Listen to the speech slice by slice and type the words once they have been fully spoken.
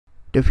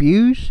The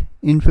views,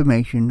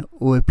 information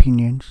or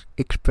opinions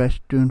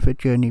expressed during the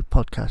Journey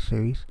podcast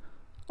series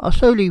are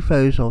solely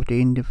those of the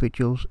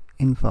individuals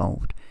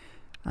involved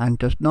and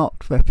does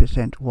not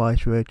represent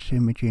Wise Words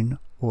Imaging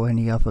or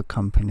any other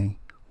company.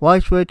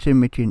 Wise Words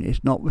Imaging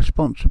is not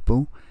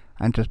responsible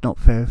and does not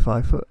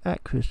verify for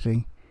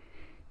accuracy.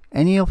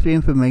 Any of the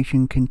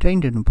information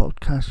contained in the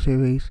podcast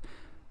series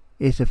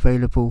is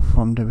available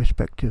from the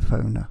respective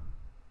owner.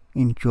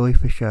 Enjoy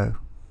the show.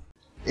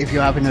 If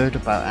you haven't heard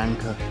about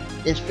Anchor,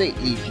 it's the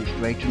easiest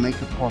way to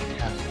make a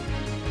podcast.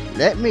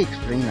 Let me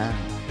explain that.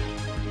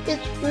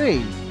 It's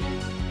free.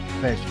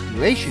 There's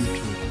creation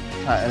tools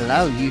that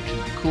allow you to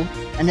record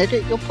and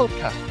edit your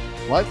podcast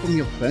right from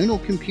your phone or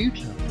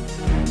computer.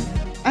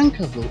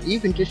 Anchor will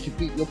even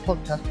distribute your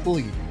podcast for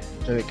you,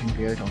 so it can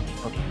be heard on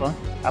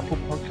Spotify, Apple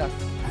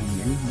Podcasts, and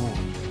many more.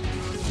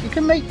 You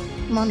can make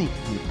money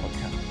from your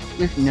podcast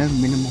with no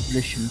minimal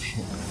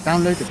listenership.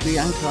 Download the free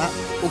Anchor app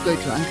or go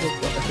to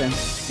anchor.fm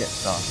to get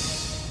started.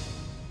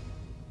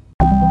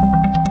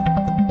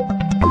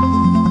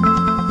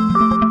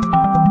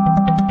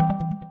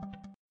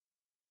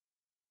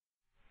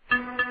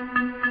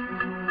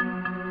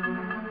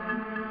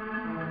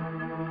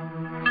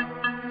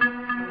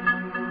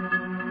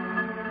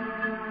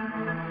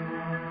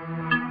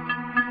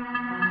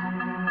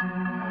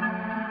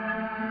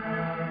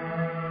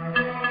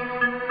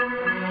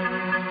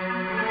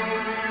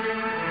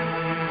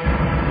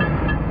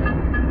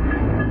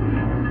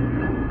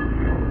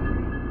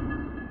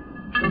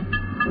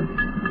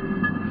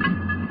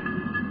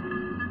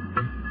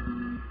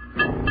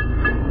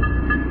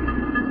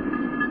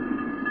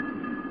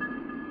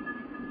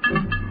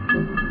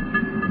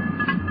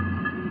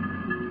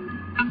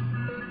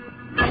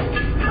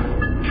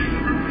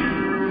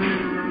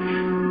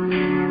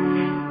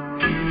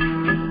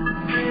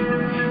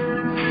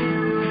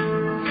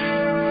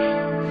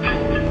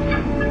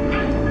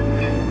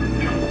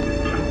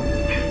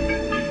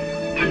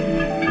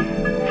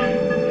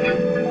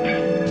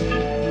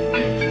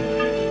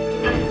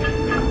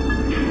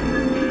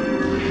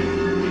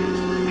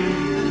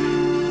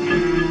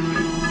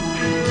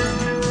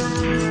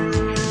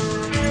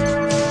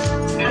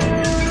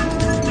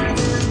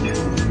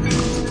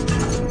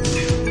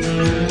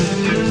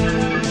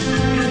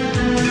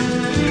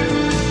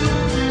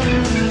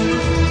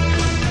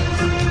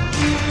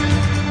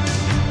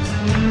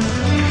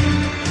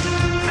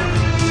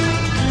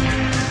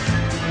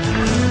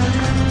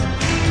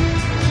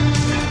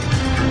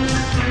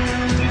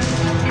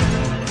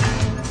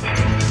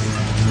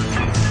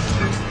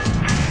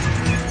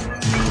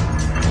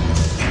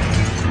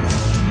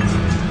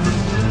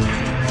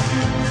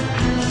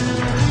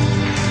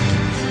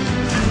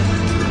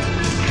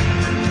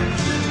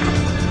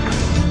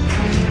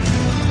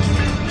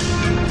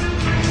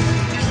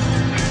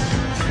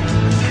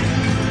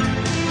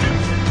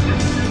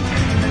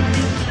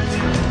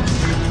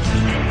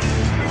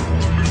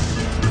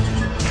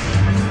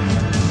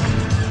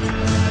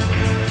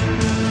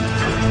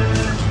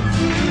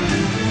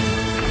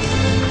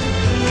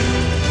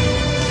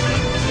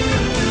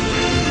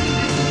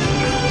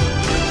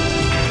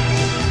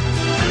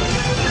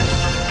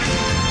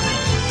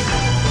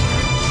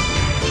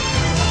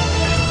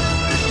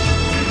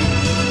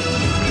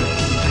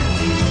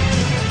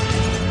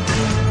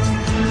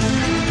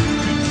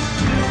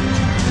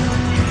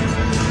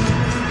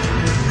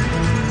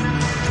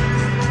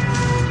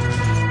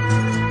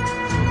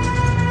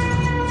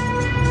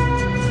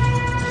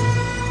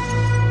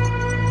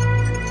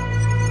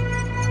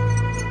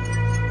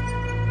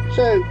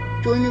 So,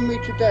 joining me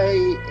today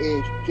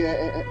is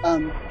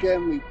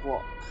Jeremy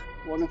Brock,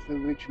 one of the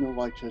original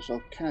writers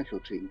of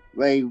Casualty,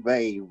 Ray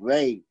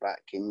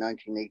back in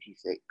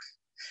 1986.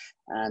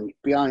 And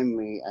behind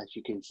me, as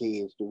you can see,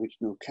 is the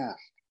original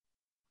cast.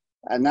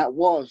 And that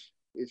was,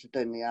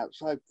 incidentally,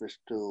 outside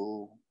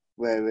Bristol,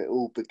 where it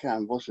all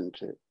began,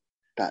 wasn't it,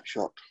 that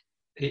shot?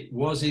 It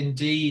was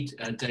indeed,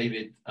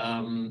 David.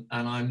 And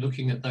I'm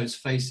looking at those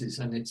faces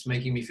and it's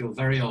making me feel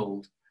very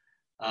old.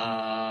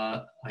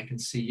 I can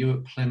see you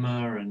at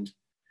Plymouth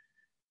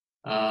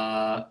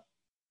and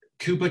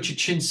Kuba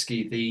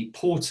Chichinski, the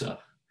porter,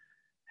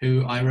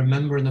 who I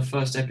remember in the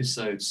first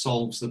episode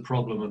solves the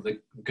problem of the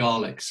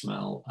garlic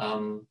smell.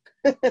 And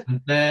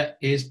there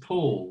is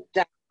Paul.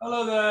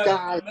 Hello there.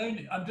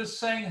 I'm just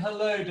saying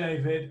hello,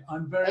 David.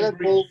 I'm very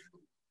brief. Paul.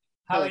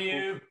 How are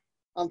you?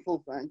 I'm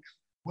full, thanks.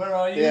 Where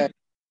are you? Yeah,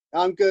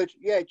 I'm good.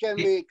 Yeah,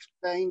 Jeremy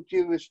explained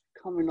you was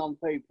coming on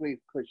very brief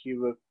because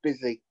you were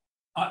busy.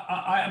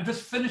 I'm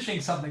just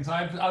finishing something, so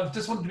I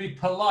just wanted to be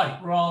polite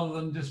rather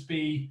than just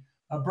be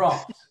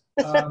abrupt.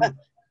 Are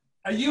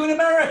you in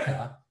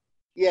America?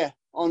 Yeah,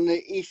 on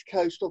the east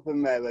coast of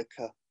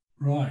America.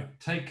 Right.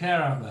 Take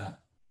care out there.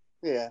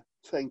 Yeah,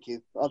 thank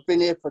you. I've been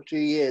here for 2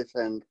 years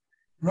and,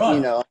 right. You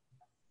know,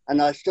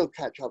 and I still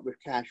catch up with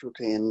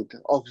Casualty, and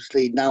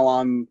obviously now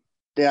I'm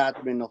the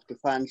admin of the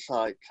fan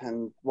site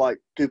and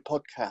do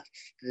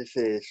podcasts. This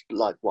is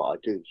like what I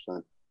do,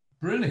 so.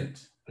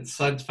 Brilliant. It's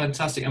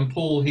fantastic. And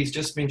Paul, he's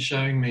just been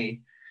showing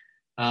me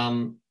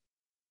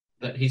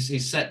that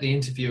he's set the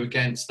interview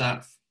against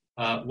that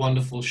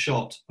wonderful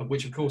shot, of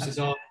which, of course, is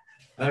our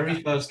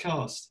very first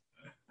cast,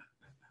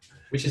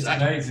 which is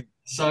actually amazing.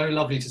 so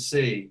lovely to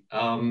see.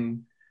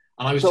 And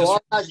I was I'm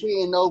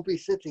actually in Holby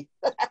City.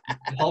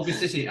 Holby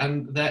City,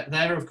 and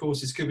there, of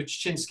course, is Kuba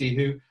Chichinsky,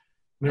 who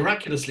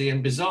miraculously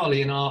and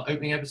bizarrely in our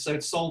opening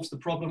episode solves the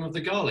problem of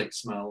the garlic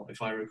smell,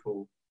 if I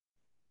recall.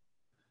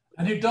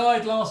 And who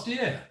died last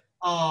year.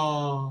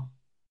 Ah.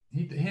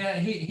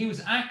 He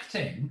was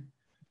acting,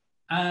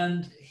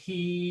 and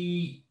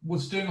he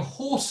was doing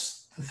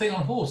the thing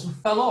on horse and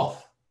fell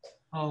off.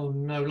 Oh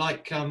no,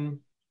 like and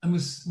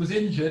was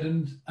injured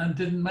and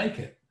didn't make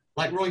it.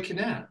 Like Roy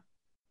Kinnear.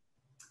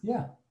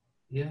 Yeah.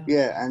 Yeah.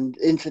 Yeah, and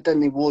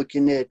incidentally, Roy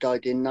Kinnear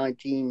died in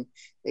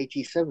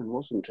 1987,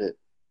 wasn't it?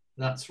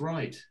 That's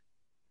right.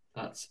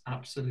 That's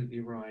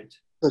absolutely right.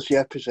 Because the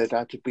episode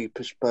had to be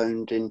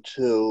postponed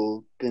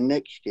until the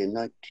next year,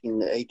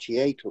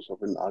 1988 or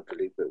something, I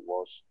believe it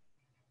was.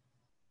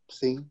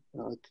 See?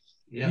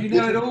 Yeah. You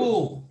know it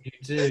all.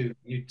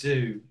 You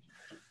do.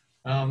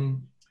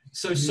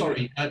 So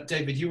sorry,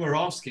 David, you were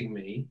asking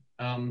me,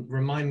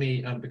 remind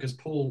me, because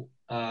Paul,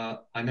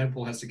 I know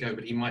Paul has to go,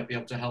 but he might be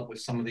able to help with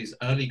some of these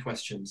early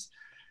questions.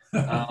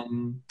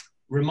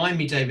 Remind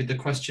me, David, the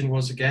question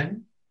was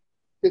again?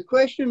 The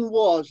question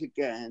was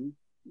again,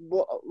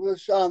 what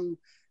was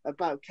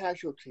about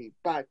casualty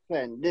back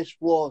then. This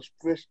was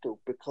Bristol,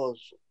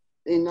 because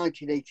in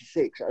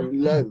 1986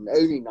 alone,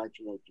 only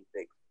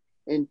 1986,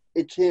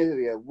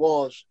 interior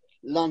was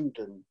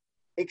London,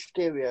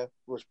 exterior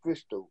was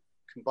Bristol.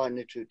 Combine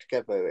the two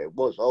together, it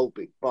was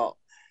Holby, but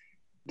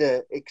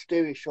the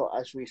exterior shot,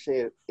 as we see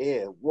it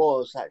here,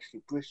 was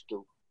actually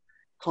Bristol,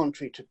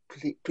 contrary to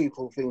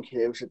people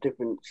thinking it was a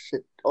different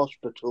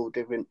hospital,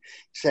 different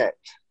set.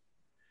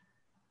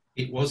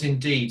 It was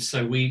indeed.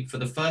 So for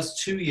the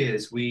first 2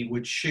 years, we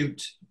would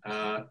shoot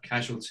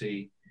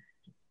Casualty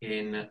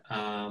in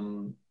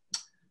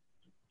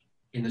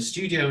the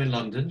studio in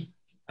London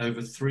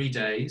over 3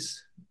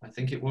 days. I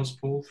think it was,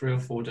 Paul, 3 or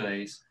 4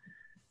 days.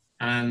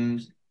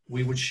 And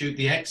we would shoot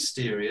the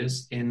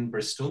exteriors in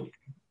Bristol,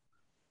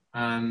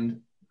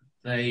 and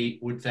they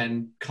would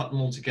then cut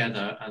them all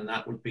together, and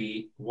that would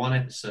be one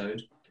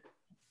episode.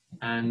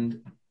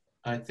 And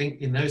I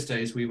think in those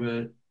days we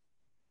were,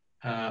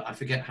 I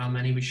forget how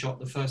many we shot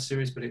the first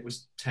series, but it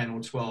was 10 or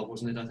 12,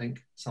 wasn't it? I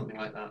think something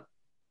like that.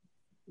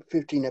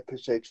 15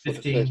 episodes.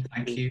 15,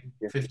 thank you.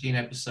 Yeah. 15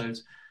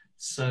 episodes.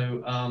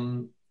 So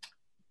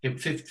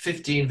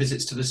 15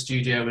 visits to the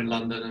studio in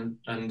London,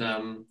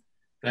 and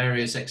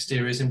various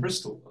exteriors in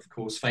Bristol. Of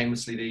course,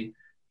 famously the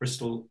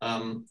Bristol,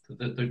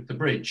 the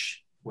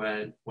bridge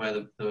where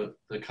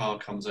the car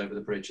comes over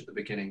the bridge at the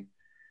beginning.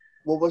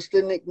 What was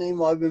the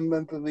nickname I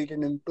remember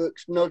reading in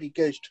books? Noddy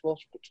Goes to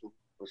Hospital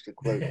was the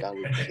quote.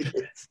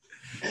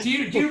 Do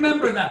you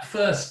remember in that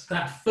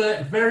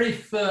very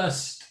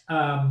first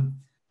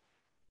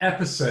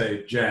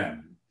episode,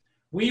 Jem?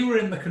 We were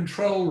in the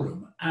control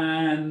room,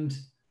 and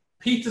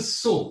Peter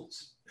Salt,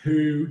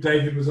 who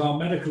David was our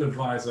medical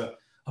advisor,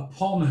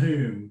 upon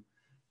whom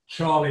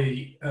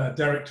Charlie,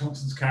 Derek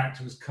Thompson's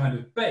character, was kind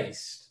of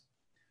based,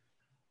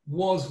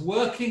 was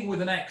working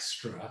with an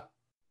extra,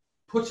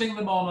 putting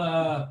them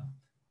on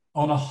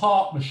a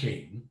heart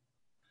machine,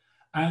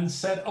 and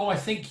said, "Oh, I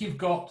think you've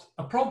got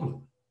a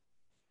problem."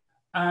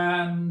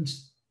 And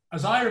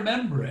as I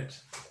remember it,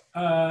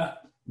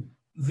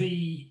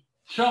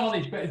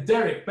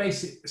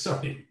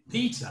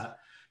 Peter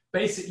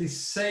basically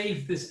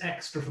saved this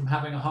extra from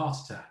having a heart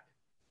attack,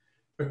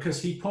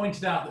 because he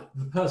pointed out that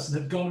the person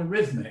had gone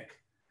arrhythmic,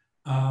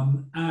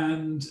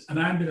 and an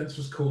ambulance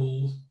was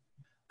called,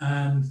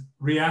 and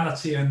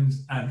reality and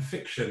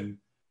fiction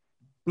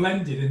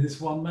blended in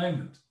this one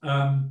moment.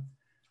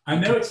 I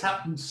know it's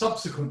happened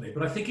subsequently,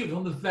 but I think it was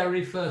on the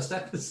very first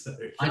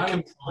episode.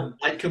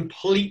 I'd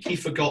completely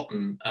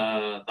forgotten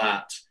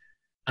that.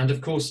 And of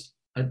course,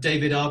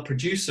 David, our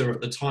producer at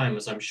the time,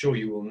 as I'm sure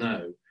you will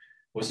know,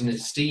 was an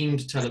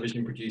esteemed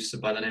television producer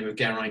by the name of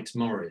Geraint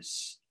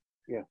Morris.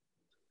 Yeah.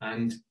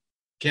 And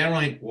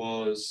Geraint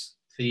was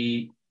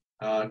the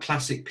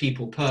classic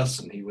people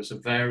person. He was a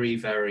very,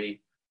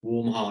 very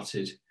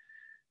warm-hearted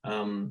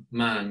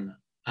man.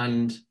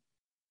 And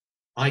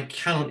I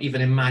cannot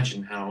even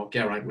imagine how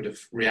Geraint would have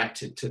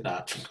reacted to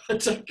that.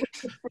 But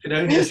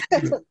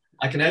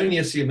I can only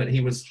assume that he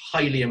was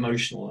highly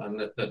emotional, and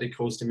that it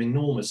caused him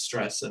enormous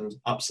stress and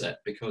upset,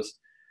 because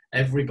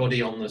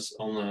everybody on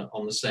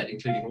the set,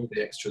 including all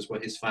the extras, were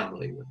his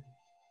family.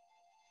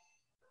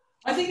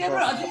 I think,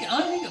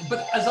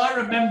 but as I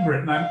remember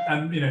it,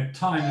 and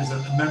time is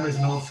memory is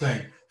an old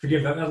thing.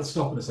 Forgive that. That'll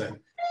stop in a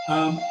second.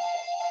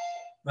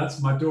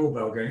 That's my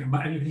doorbell going,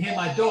 and you can hear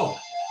my dog.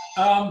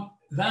 I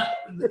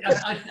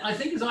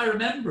think, as I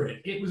remember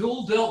it, it was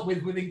all dealt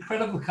with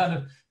incredible kind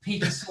of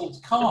Peter Salt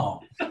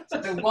calm.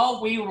 So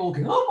while we were all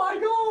going, "Oh my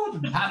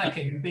God," and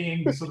panicking and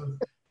being sort of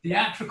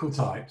theatrical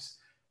types,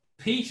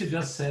 Peter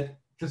just said,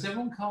 "Does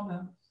everyone calm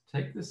down?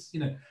 Take this,"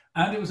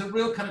 And it was a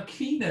real kind of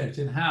keynote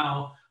in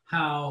how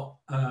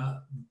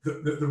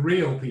the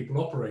real people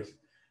operated.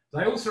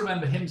 But I also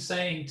remember him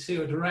saying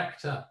to a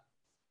director,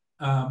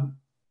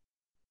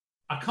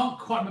 I can't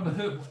quite remember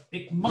who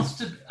it must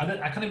have. I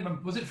can't even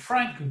remember. Was it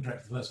Frank who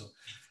directed the first one?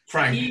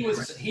 Frank.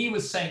 He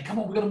was saying, "Come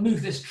on, we've got to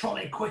move this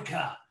trolley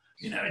quicker.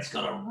 You know, it's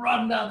got to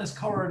run down this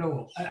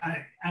corridor."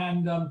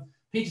 And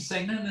Peter's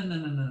saying, "No.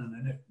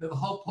 The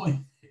whole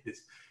point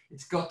is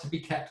it's got to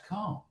be kept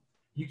calm.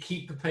 You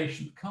keep the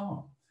patient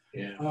calm."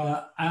 Yeah.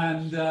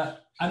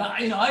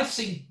 I've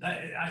seen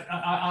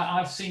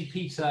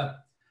Peter.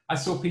 I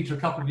saw Peter a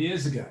couple of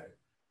years ago,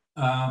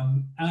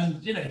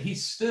 and you know, he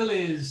still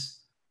is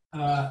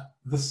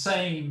the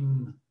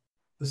same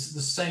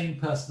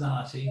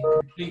personality,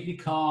 completely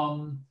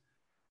calm,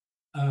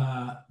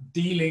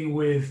 dealing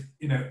with,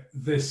 you know,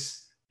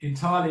 this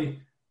entirely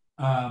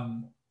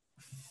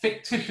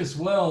fictitious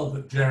world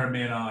that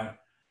Jeremy and I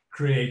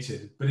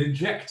created, but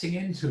injecting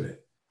into it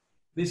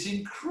this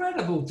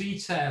incredible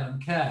detail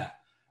and care.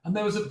 And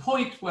there was a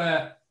point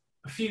where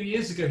a few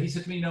years ago he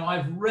said to me, "You know,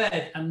 I've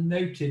read and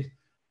noted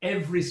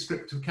every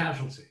script of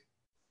Casualty,"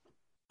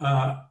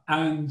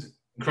 and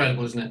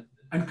incredible, isn't it?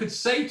 And could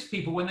say to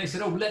people when they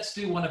said, "Oh, let's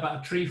do one about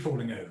a tree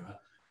falling over,"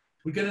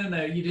 we're going to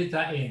know you did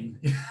that in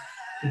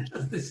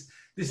this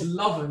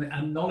love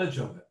and knowledge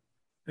of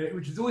it,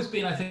 which has always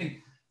been, I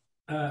think,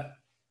 a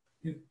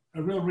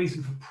real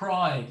reason for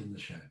pride in the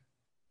show.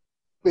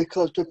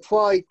 Because the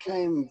pride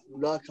came,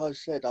 like I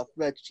said, I've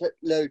read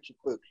loads of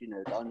books, you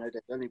know, I know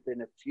there's only been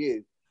a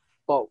few,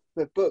 but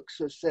the books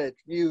have said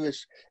you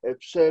was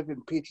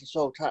observing Peter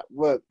Salt at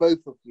work,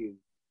 both of you,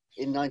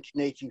 in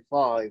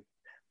 1985,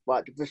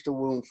 at the Bristol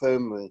Wool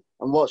Infirmary.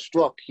 And what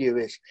struck you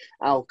is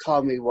how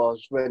calm he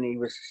was when he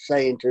was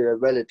saying to a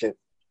relative,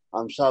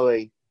 "I'm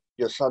sorry,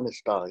 your son has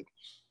died."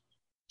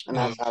 And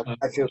that's how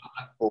I feel.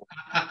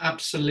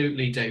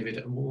 Absolutely,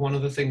 David. One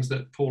of the things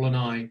that Paul and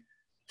I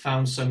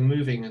found so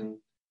moving and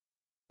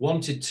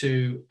wanted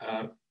to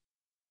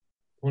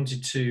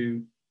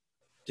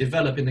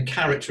develop in the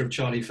character of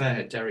Charlie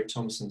Fairhead, Derek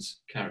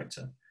Thompson's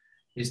character,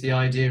 is the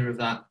idea of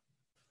that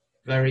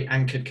very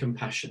anchored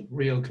compassion,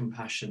 real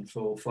compassion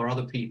for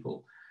other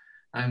people.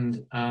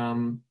 And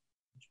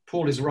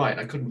Paul is right,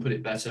 I couldn't put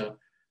it better.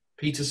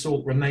 Peter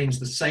Salt remains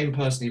the same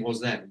person he was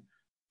then.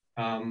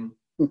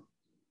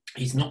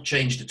 He's not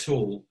changed at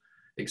all,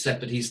 except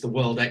that he's the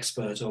world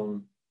expert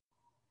on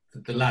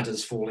the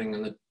ladders falling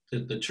and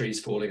the trees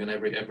falling and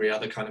every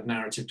other kind of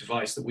narrative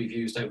device that we've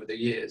used over the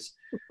years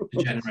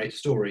to generate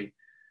story.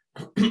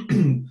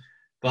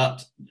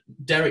 But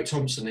Derek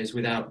Thompson is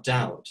without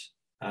doubt,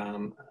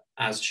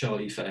 as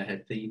Charlie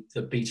Fairhead,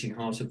 the beating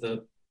heart of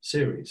the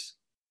series.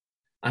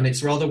 And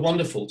it's rather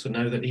wonderful to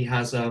know that he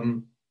has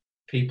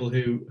people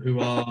who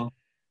are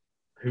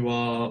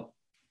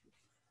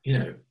you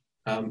know,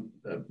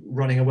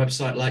 running a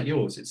website like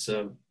yours. It's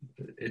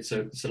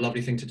a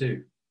lovely thing to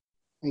do.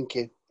 Thank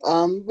you.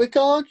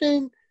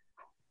 Regarding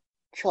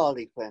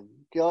Charlie, then,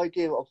 the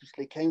idea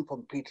obviously came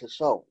from Peter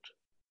Salt.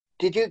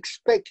 Did you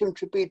expect him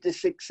to be the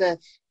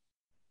success,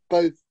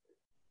 both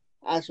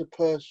as a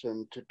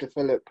person, to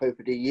develop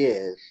over the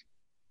years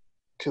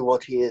to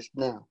what he is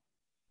now?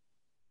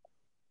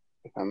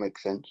 If that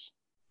makes sense.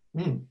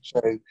 Mm.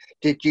 So,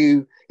 did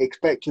you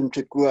expect him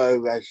to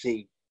grow as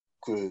he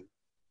grew?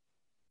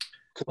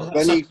 Because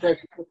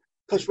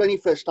when he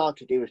first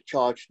started, he was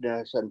charge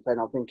nurse, and then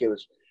I think it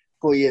was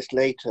 4 years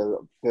later,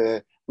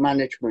 the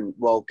management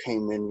role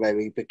came in where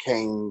he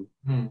became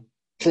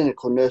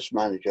clinical nurse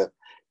manager.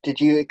 Did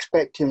you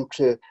expect him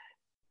to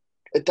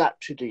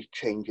adapt to these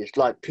changes?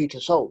 Like Peter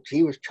Salt,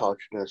 he was charge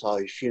nurse, I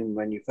assume,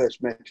 when you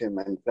first met him,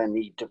 and then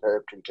he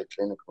developed into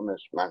clinical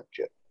nurse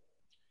manager.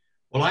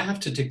 Well, I have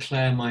to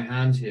declare my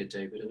hand here,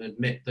 David, and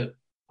admit that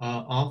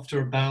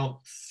after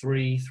about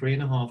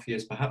 3.5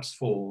 years, perhaps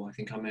 4, I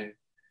think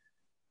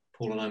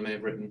Paul and I may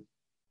have written,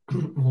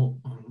 or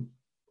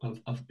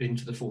I've been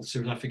to the 4th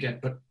series, I forget,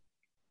 but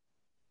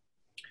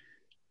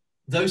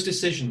those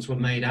decisions were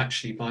made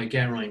actually by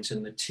Geraint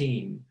and the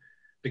team,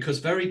 because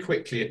very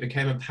quickly it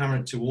became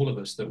apparent to all of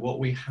us that what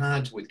we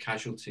had with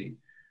Casualty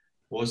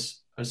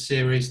was a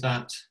series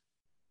that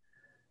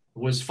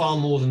was far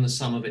more than the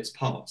sum of its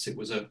parts. It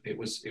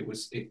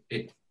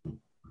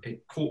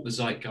caught the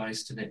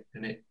zeitgeist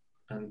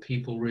and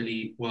people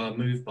really were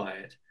moved by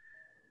it.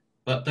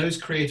 But those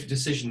creative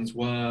decisions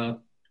were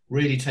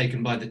really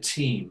taken by the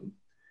team,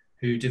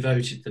 who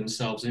devoted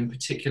themselves, in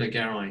particular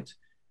Geraint,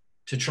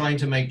 to trying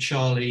to make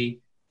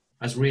Charlie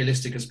as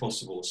realistic as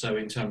possible. So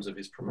in terms of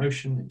his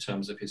promotion, in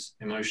terms of his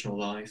emotional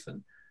life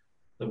and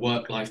the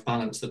work-life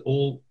balance that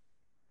all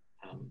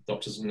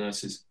doctors and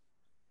nurses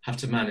have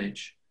to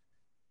manage.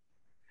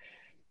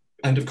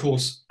 And of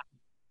course,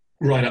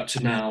 right up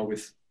to now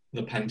with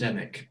the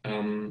pandemic,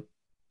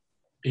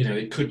 you know,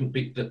 it couldn't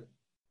be that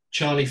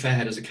Charlie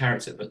Fairhead as a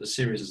character, but the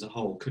series as a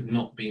whole could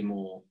not be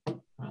more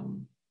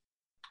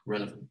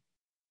relevant.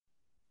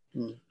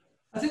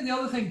 I think the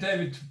other thing,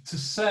 David, to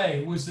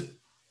say was that,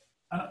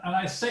 and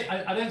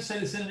I don't say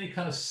this in any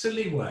kind of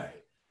silly way,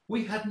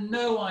 we had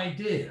no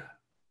idea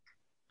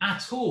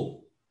at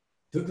all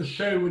that the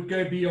show would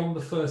go beyond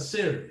the first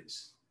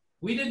series.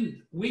 We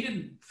didn't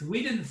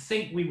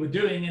think we were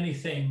doing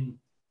anything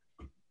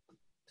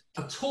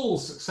at all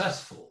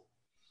successful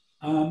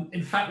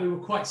In fact, we were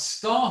quite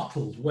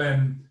startled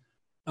when,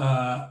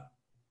 at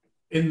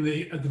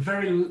the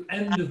very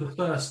end of the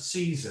first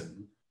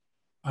season,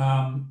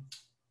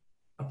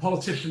 a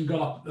politician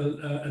got up,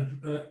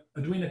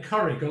 Edwina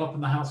Currie got up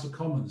in the House of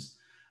Commons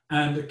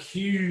and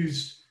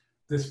accused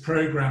this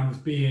programme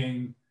of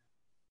being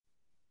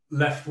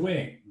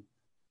left-wing.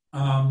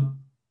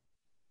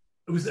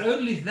 It was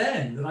only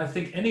then that I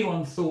think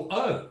anyone thought,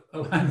 oh,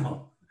 hang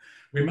on,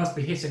 we must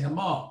be hitting a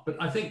mark. But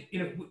I think,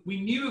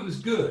 we knew it was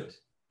good,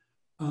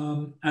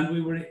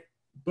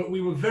 but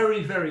we were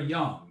very, very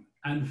young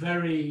and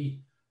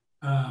very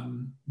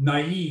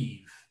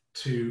naive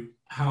to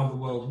how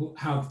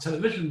the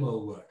television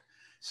world worked.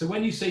 So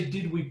when you say,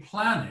 did we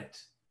plan it?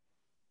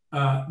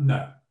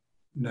 No.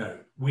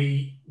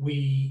 We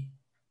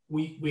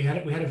had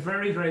a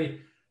very,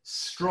 very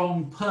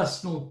strong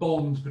personal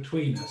bond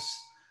between us,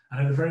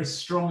 and had a very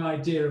strong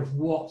idea of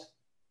what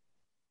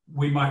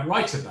we might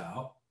write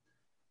about.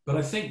 But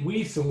I think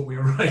we thought we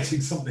were writing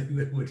something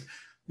that would,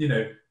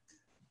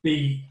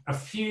 be a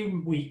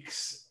few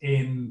weeks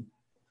in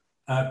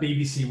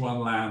BBC One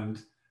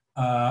land,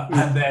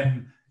 and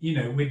then,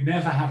 we'd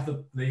never have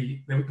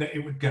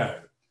it would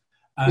go.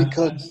 And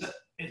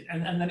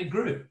then it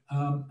grew.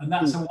 And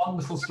that's a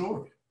wonderful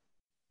story.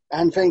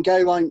 And then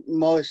Geraint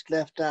Morris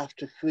left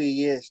after 3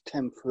 years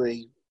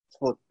temporary,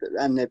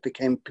 and it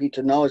became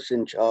Peter Norris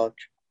in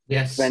charge.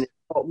 Yes. When it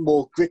got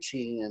more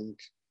gritty and...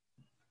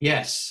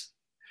 Yes,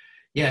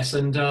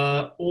 and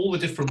all the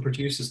different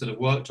producers that have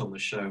worked on the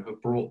show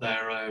have brought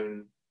their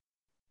own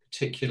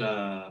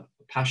particular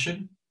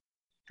passion.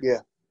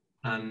 Yeah.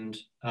 And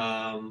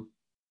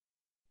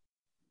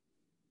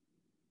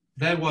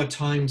there were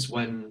times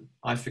when,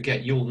 I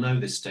forget, you'll know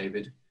this,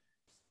 David,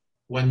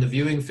 when the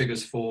viewing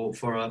figures for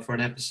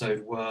an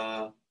episode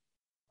were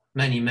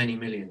many, many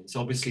millions.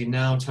 Obviously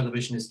now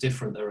television is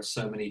different. There are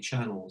so many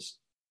channels.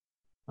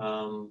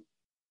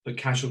 But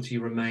Casualty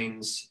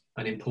remains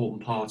an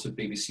important part of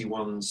BBC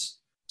One's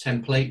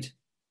template.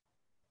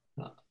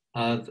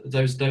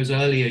 Those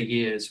earlier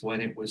years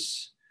when it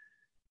was,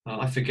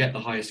 I forget the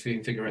highest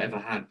viewing figure it ever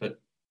had, but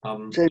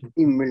 17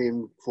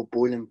 million for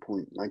Boiling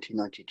Point,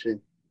 1992.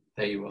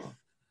 There you are.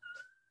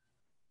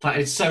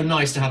 It's so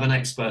nice to have an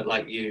expert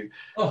like you.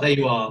 Oh. There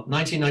you are,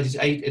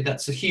 1998.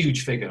 That's a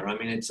huge figure. I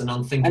mean, it's an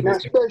unthinkable. And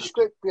there's no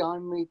script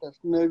behind me. There's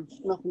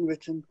nothing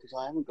written because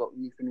I haven't got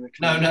anything written.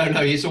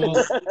 No. It's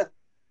all.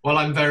 Well,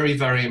 I'm very,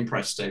 very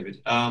impressed,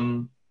 David.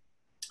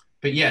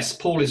 But yes,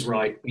 Paul is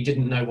right. We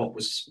didn't know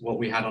what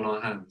we had on our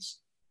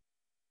hands.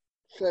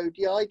 So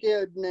the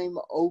idea of the name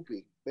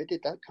Obi, where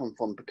did that come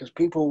from? Because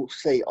people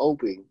say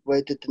Obi.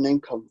 Where did the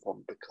name come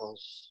from?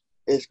 Because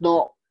it's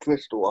not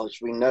Bristol as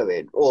we know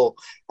it, or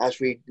as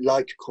we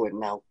like to call it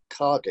now,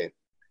 Cardiff.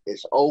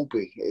 It's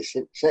Obi. It's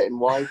set in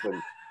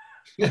Wyvern.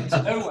 It's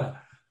nowhere.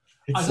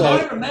 As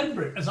I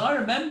remember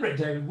it,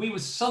 David, we were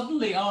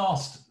suddenly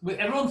asked.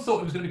 Everyone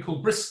thought it was going to be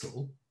called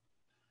Bristol,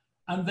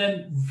 and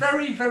then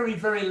very, very,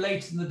 very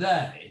late in the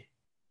day,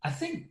 I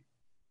think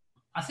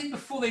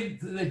before they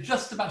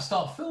just about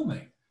start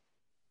filming,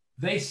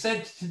 they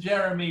said to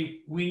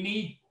Jeremy, "We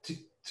need to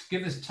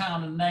give this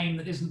town a name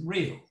that isn't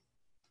real."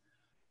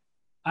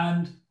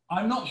 And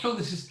I'm not sure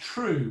this is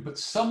true, but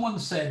someone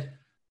said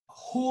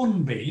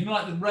Hornby,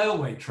 like the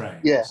railway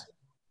trains. Yeah.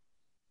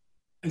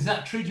 Is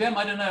that true, Jem?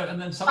 I don't know.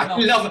 And then someone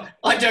else... I love it.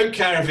 I don't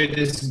care if it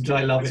isn't.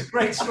 I love it. It's a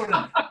great story.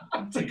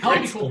 It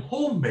can't be called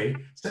Hornby,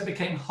 so it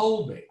became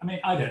Holby. I mean,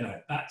 I don't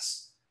know.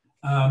 That's...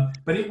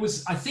 but it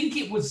was... I think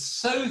it was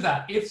so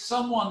that if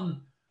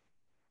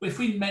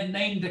we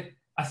named it...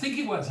 I think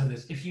it works like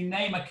this. If you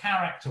name a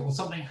character or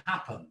something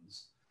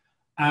happens,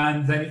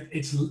 and then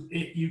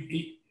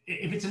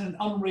if it's in an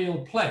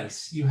unreal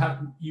place, you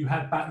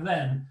had back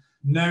then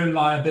no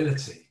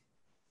liability.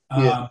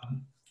 Yeah.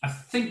 I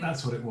think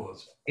that's what it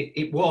was.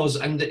 It was,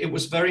 and it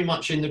was very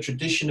much in the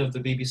tradition of the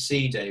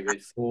BBC,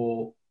 David,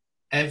 for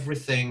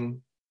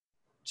everything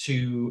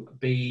to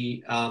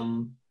be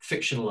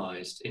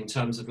fictionalized in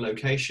terms of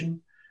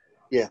location.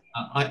 Yeah.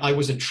 I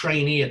was a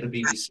trainee at the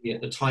BBC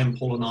at the time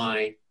Paul and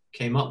I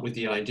came up with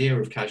the idea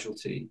of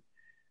Casualty.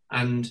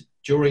 And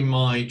during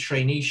my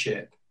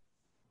traineeship,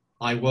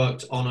 I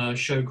worked on a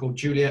show called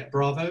Juliet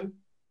Bravo.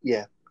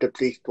 Yeah, the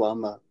police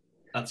drama.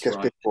 That's just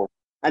right. Before.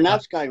 And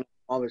that's going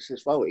on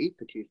as well. He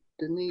produced,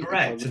 didn't he?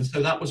 Correct. And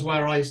so that was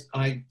where I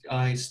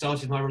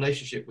started my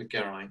relationship with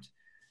Geraint.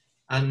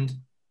 And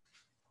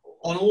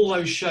on all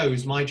those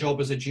shows, my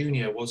job as a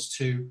junior was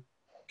to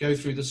go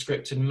through the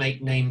script and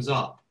make names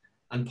up.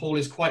 And Paul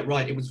is quite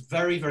right. It was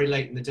very, very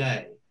late in the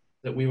day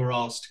that we were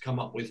asked to come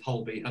up with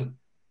Holby. And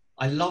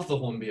I love the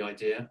Hornby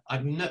idea.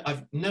 I've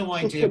no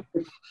idea,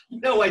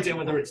 no idea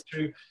whether it's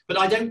true, but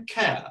I don't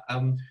care.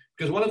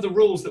 Because one of the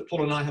rules that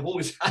Paul and I have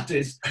always had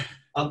is,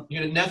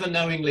 never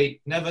knowingly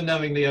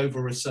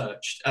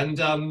over-researched. And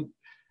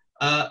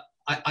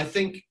I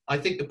think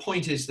the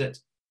point is that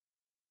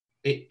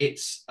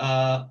it's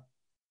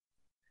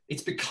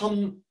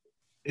become,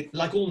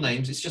 like all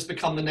names, it's just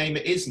become the name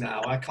it is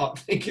now. I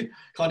can't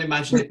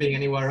imagine it being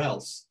anywhere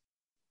else.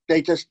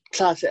 they just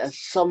class it as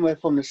somewhere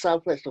from the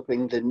southwest of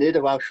England, near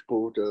the Welsh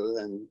border,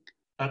 and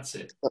That's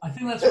it. I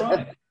think that's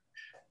right.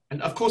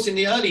 And of course, in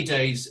the early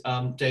days,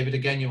 David,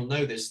 again, you'll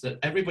know this, that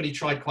everybody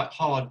tried quite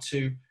hard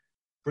to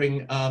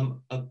bring a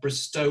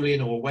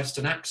Bristolian or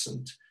Western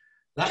accent.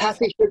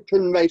 Kathy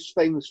Shipton most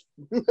famous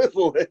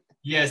for it.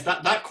 Yes,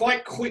 that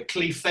quite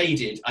quickly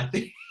faded. I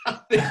think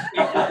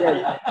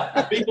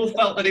people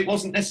felt that it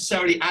wasn't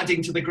necessarily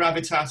adding to the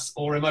gravitas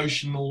or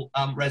emotional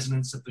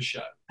resonance of the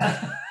show.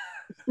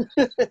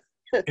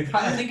 In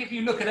fact, I think if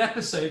you look at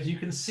episodes, you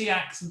can see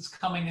accents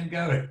coming and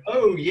going.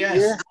 Oh yes,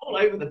 Yeah. all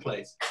over the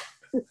place.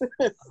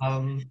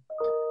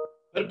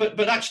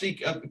 But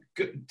actually,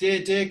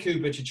 dear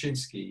Kuba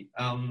Czyczynski,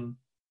 and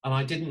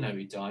I didn't know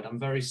he died. I'm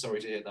very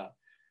sorry to hear that.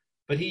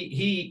 But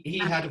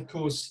he had, of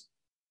course,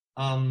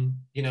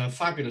 a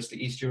fabulously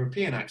East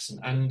European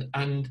accent,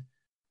 and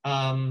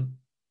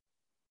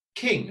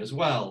King as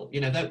well.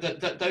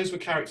 Those were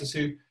characters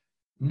who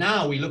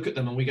now we look at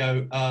them and we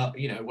go,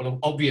 well,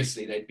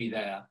 obviously they'd be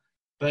there,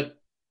 but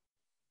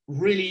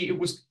really it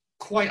was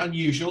quite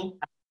unusual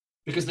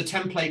because the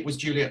template was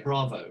Juliet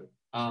Bravo,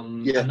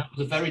 and that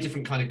was a very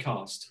different kind of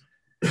cast.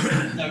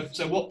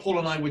 So what Paul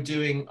and I were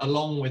doing,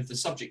 along with the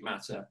subject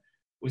matter,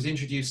 was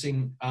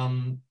introducing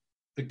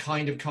the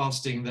kind of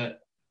casting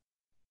that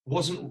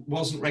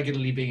wasn't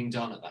regularly being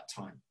done at that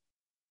time.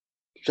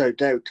 So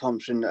Derek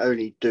Thompson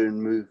only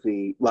doing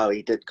he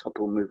did a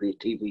couple of movie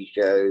TV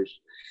shows.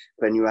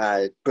 Then you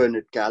had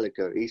Bernard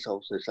Gallagher, he's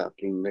also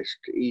sadly missed.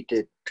 He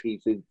did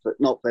TV, but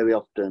not very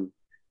often.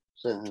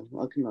 So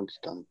I can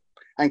understand.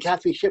 And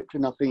Kathy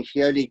Shipton, I think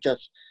she only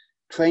just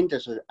trained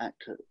as an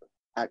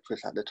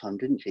actress at the time,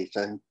 didn't she?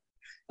 So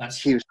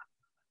she was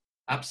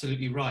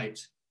absolutely right.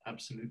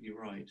 Absolutely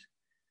right.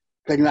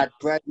 Then you had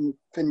Brenda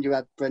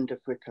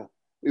Fricker.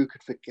 Who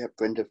could forget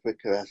Brenda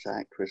Fricker as an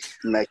actress?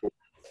 Megan.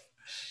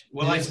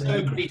 Well, I so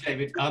agree,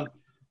 David.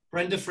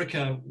 Brenda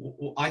Fricker,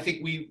 I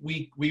think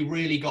we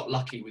really got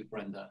lucky with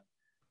Brenda.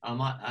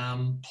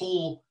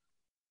 Paul,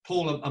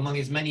 among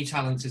his many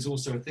talents, is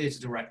also a theatre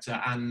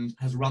director and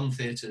has run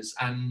theatres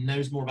and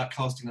knows more about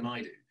casting than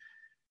I do.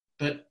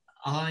 But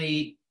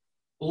I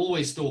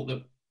always thought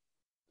that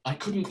I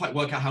couldn't quite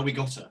work out how we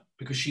got her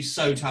because she's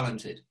so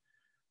talented.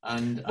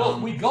 And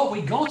we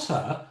got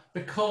her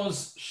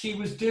because she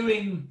was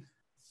doing.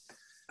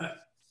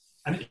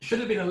 And it should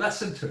have been a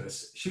lesson to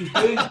us. She was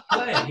doing a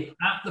play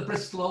at the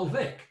Bristol Old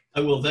Vic.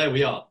 Oh, well, there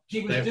we are.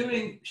 She was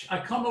doing, I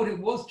can't remember what it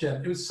was,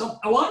 Jem. It was I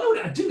know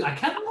what I do. I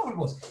can't remember what it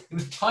was. It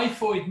was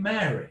Typhoid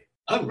Mary.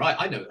 Oh, right,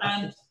 I know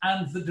that.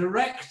 And the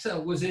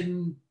director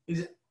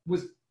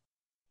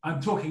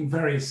I'm talking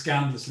very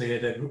scandalously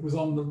here, David, but was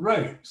on the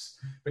ropes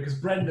because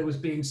Brenda was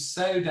being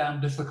so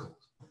damn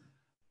difficult.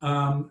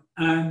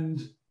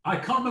 And I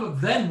can't remember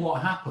then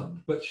what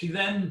happened, but she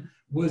then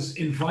was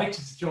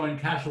invited to join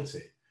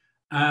Casualty.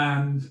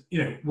 And,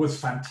 was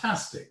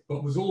fantastic,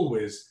 but was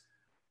always,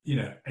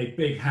 a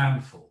big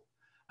handful.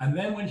 And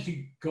then when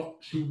she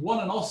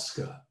won an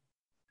Oscar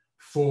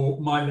for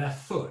My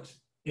Left Foot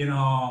in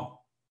about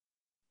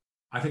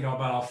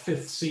our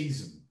fifth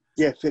season.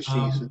 Yeah, fifth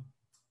season.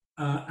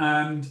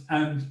 And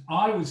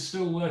I was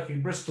still working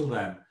in Bristol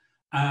then.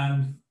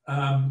 And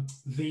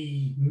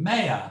the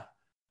mayor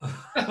of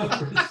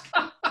Bristol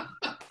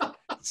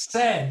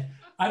said,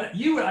 I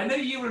know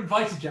you were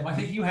invited, Jem. I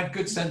think you had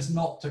good sense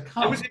not to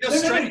come. I was in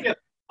Australia. No.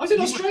 I was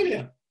in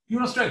Australia. You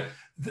were in Australia.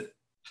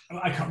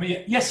 I can't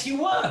remember. Yes,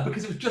 you were,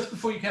 because it was just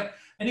before you came.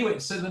 Anyway,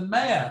 so the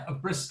mayor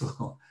of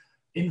Bristol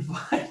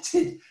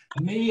invited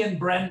me and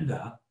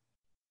Brenda,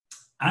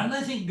 and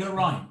I think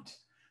Geraint,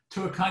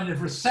 to a kind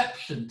of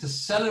reception to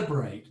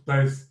celebrate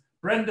both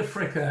Brenda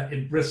Fricker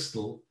in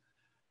Bristol,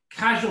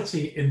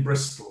 Casualty in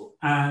Bristol,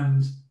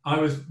 and I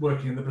was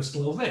working in the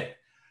Bristol Old Vic.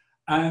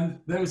 And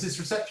there was this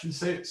reception.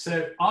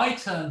 So I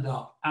turned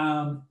up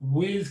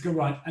with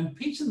Geraint, and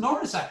Peter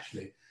Norris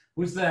actually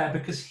was there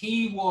because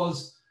he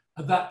was,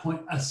 at that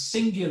point, a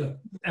singular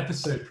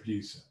episode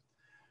producer.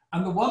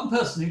 And the one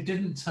person who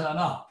didn't turn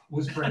up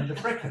was Brenda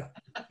Fricker.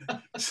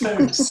 So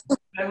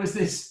there was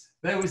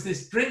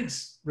this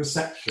drinks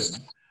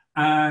reception,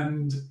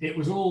 and it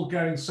was all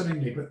going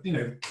swimmingly. But,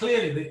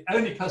 clearly the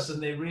only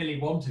person they really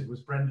wanted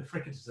was Brenda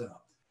Fricker to turn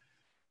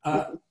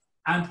up.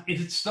 And it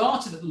had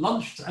started at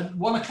lunch, at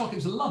 1 o'clock. It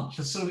was a lunch,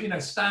 a sort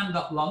of,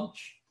 stand-up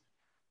lunch.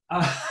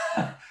 And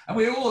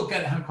we all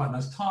had quite a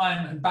nice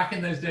time. And back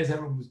in those days,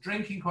 everyone was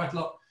drinking quite a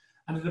lot.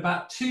 And at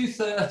about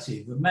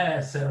 2:30, the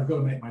mayor said, I've got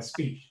to make my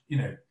speech,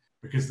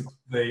 because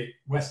the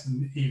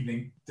Western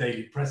Evening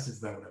Daily Press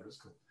is there, whatever it's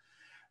called.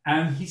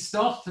 And he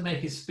started to make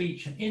his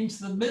speech. And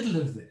into the middle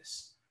of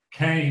this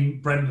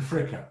came Brenda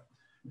Fricker,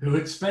 who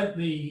had spent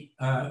the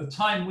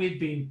time we'd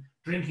been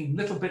drinking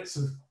little bits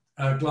of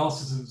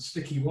glasses of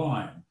sticky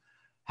wine,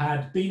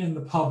 had been in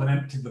the pub and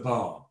emptied the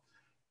bar.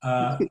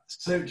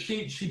 So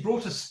she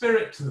brought a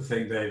spirit to the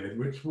thing, David,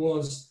 which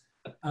was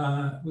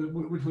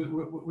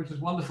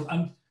wonderful.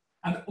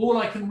 And all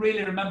I can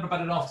really remember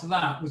about it after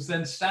that was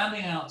then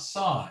standing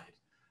outside,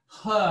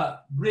 her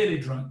really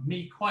drunk,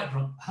 me quite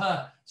drunk,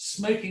 her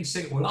smoking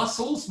cigarettes, well, us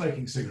all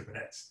smoking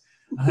cigarettes,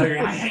 And they're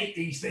going, I hate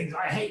these things.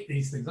 I hate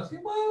these things. I was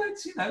going, well,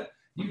 it's, you know,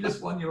 you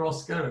just won your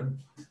Oscar. And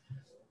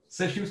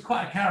so she was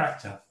quite a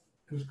character.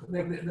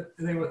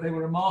 They were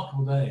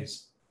remarkable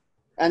days.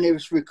 And it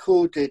was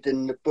recorded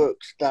in the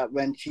books that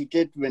when she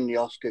did win the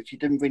Oscar, she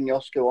didn't bring the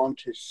Oscar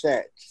onto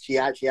set. She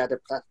actually had a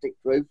plastic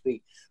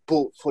trophy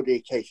bought for the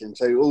occasion.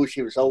 So all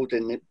she was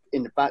holding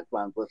in the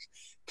background was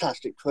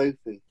plastic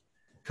trophy.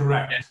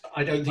 Correct. Yes,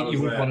 I don't think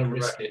you would want to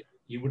risk it.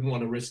 You wouldn't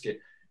want to risk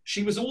it.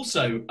 She was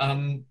also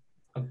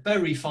a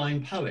very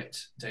fine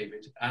poet,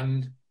 David.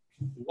 And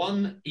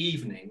one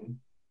evening,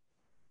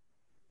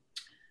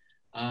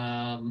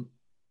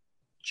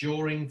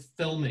 during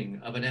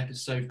filming of an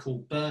episode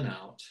called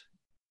Burnout,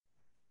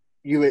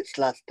 Hewitt's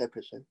last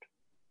episode.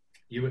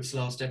 Hewitt's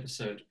last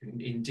episode,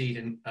 indeed,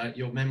 and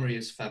your memory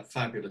is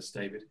fabulous,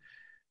 David.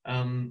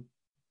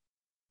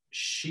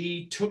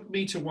 She took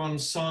me to one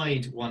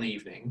side one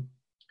evening,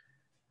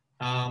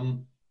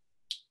 and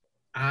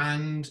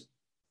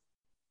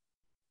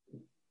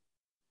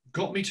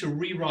got me to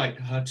rewrite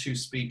her 2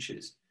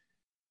 speeches,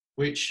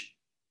 which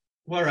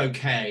were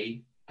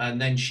okay, and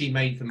then she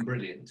made them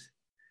brilliant,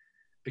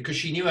 because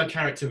she knew her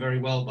character very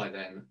well by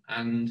then,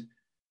 and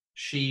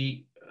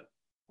she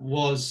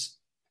was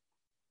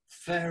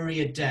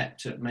very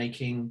adept at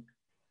making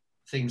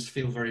things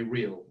feel very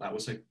real. That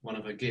was one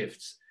of her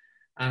gifts.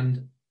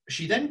 And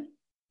she then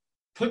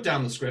put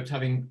down the script,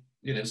 having,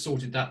 you know,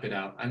 sorted that bit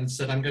out, and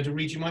said, I'm going to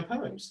read you my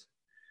poems.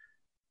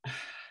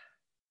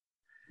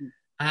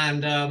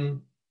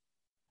 And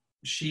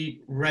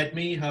she read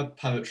me her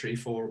poetry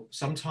for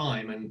some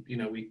time, and, you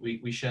know,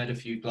 we shared a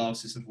few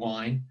glasses of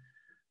wine,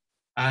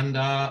 and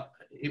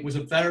it was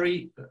a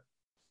very,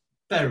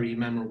 very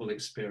memorable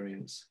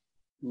experience.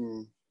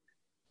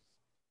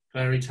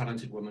 Very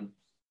talented woman.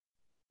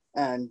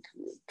 And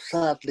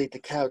sadly, the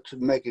character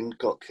Megan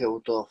got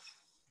killed off.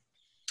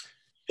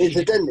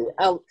 Incidentally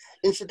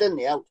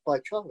out by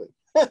Charlie.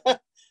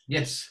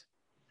 Yes.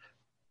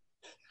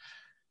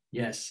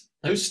 Yes.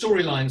 Those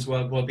storylines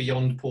were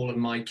beyond Paul and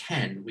my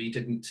ken. We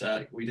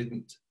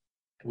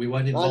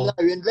weren't involved.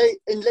 I know.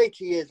 In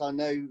later years, I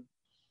know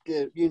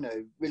the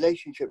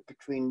relationship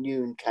between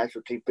you and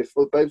Casualty,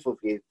 before both of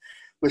you,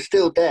 was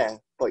still there,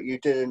 but you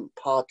didn't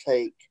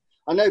partake.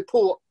 I know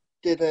Paul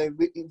did a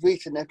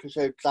recent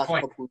episode last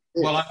couple of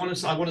years. Well, I want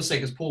to say,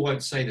 because Paul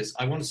won't say this,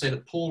 I want to say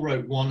that Paul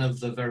wrote one of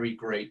the very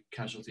great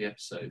Casualty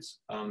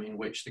episodes, in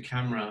which the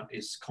camera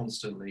is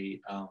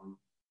constantly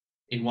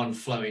in one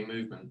flowing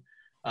movement.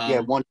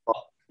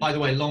 By the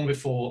way, long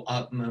before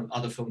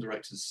other film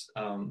directors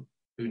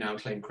who now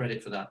claim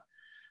credit for that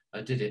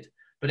did it.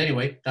 But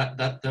anyway,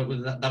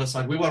 that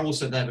aside, we were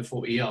also there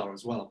before ER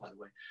as well, by the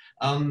way.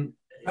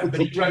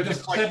 But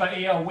just to say about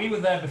ER, we were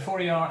there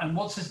before ER, and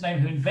what's his name,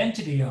 who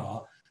invented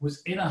ER,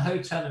 was in a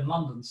hotel in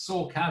London,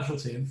 saw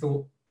Casualty, and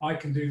thought, I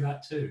can do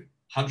that too.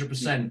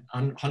 100%,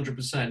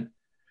 100%.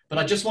 But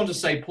I just want to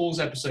say Paul's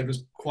episode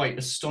was quite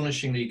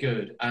astonishingly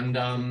good, and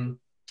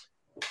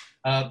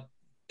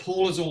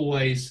Paul has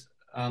always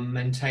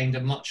maintained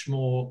a much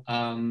more,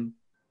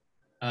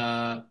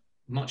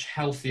 much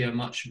healthier,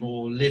 much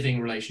more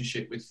living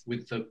relationship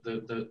with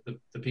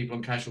the people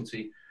on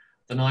Casualty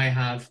than I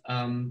have.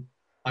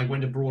 I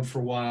went abroad for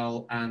a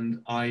while,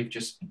 and I've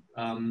just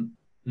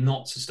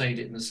not sustained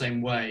it in the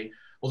same way.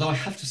 Although I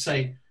have to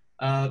say,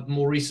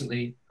 more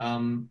recently,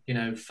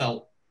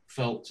 felt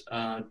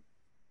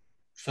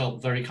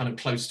very kind of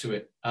close to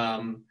it.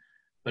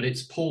 But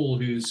it's Paul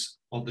who's,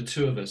 of the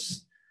two of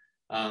us,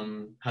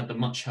 had the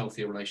much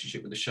healthier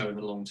relationship with the show in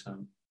the long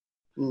term.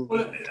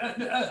 Well,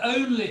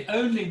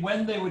 only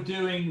when they were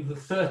doing the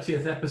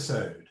 30th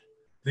episode,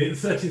 the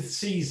 30th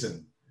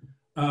season,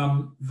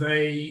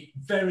 they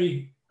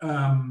very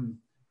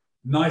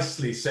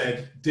nicely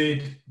said,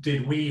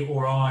 did we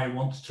or I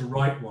want to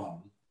write one?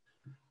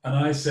 And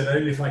I said,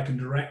 only if I can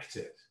direct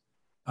it.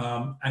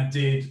 And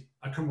did,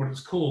 I can't remember what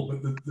it's called,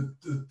 but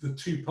the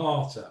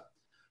two-parter,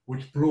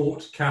 which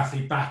brought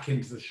Kathy back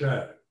into the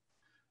show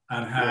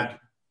and had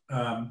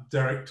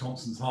Derek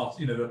Thompson's heart,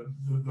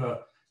 the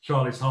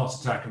Charlie's heart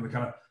attack and the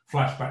kind of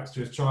flashbacks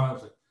to his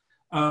childhood.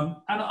 And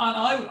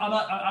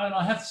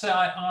I have to say,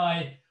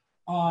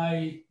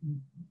 I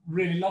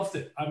really loved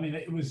it. I mean,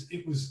 it was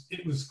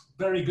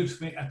very good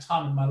for me at a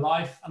time in my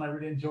life, and I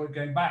really enjoyed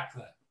going back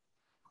there.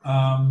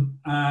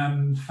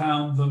 And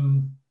found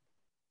them,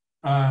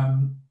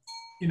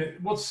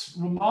 what's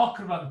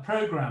remarkable about the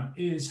program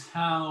is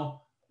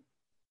how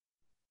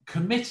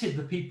committed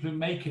the people who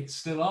make it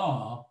still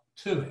are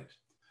to it.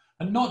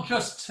 And not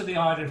just to the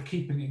idea of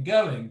keeping it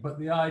going, but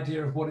the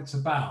idea of what it's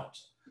about.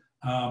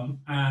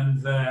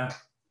 And their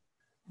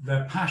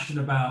passion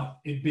about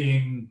it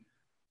being,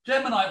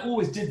 Jem and I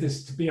always did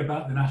this to be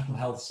about the National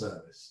Health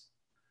Service.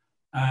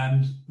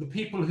 And the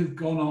people who've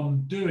gone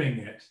on doing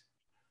it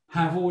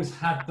have always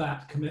had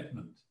that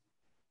commitment.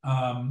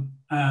 And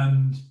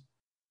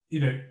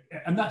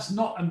that's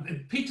not,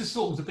 and Peter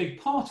Salt was a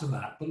big part of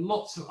that, but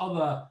lots of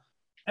other,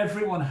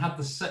 everyone had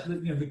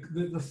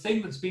the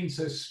thing that's been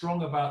so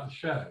strong about the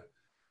show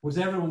was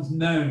everyone's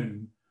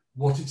known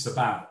what it's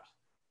about.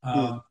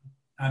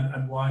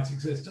 and why it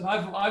exists. And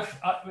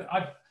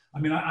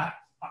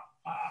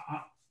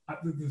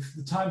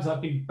the times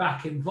I've been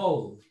back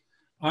involved,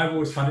 I've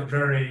always found it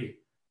very,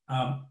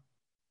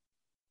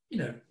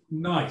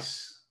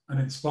 nice and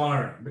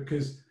inspiring,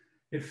 because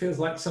it feels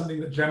like something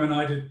that Gem and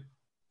I did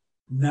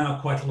now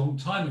quite a long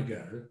time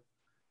ago,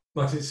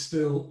 but it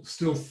still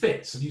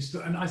fits.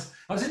 And I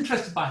was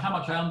interested by how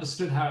much I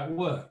understood how it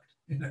worked.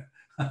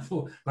 I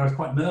thought, but I was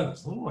quite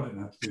nervous. Oh, I don't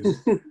know how to do this.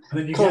 And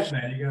then you get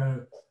there and you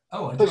go,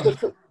 oh, I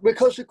don't.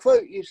 Because the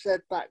quote you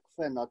said back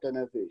then, I don't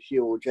know if it's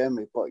you or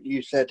Jeremy, but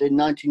you said in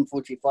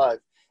 1945,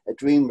 a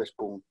dream was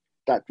born.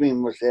 That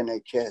dream was the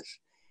NHS.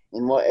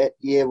 In what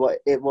year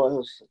it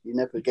was, you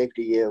never gave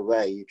the year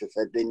away. You just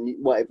said in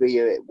whatever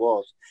year it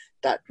was,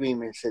 that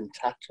dream is in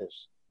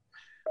tatters.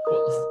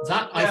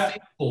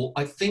 Well,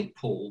 I think,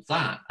 Paul,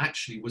 that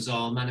actually was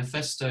our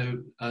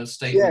manifesto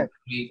statement.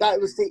 Yeah, that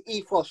was the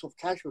ethos of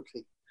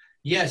Casualty.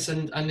 Yes,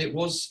 and it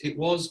was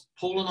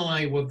Paul and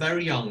I were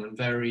very young and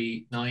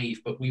very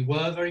naive, but we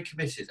were very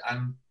committed,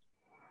 and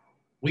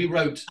we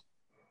wrote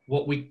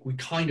what we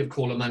kind of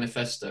call a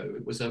manifesto.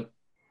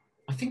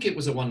 I think it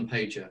was a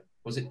one-pager.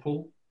 Was it,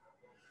 Paul?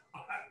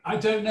 I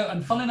don't know.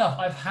 And funnily enough,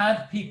 I've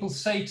had people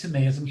say to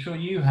me, as I'm sure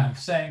you have,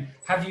 saying,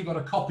 have you got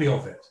a copy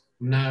of it?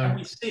 No. And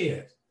we see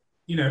it.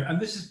 And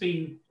this has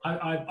been,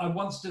 I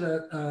once did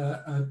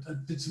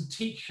did some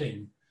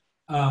teaching,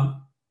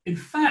 in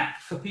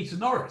fact, for Peter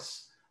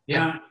Norris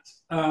at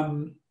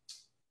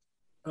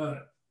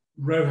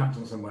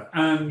Roehampton somewhere.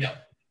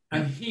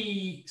 And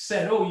he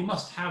said, oh, you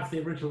must have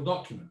the original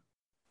document.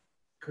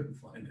 Couldn't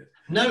find it.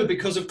 No,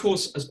 because of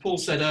course, as Paul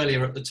said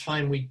earlier, at the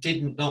time we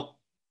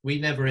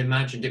never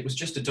imagined it was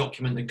just a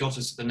document that got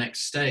us to the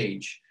next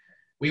stage.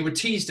 We were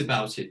teased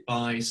about it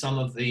by some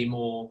of the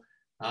more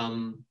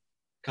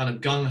kind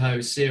of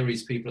gung-ho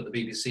series people at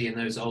the BBC in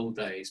those old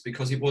days,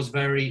 because it was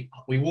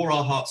we wore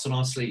our hearts on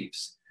our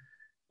sleeves.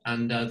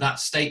 And that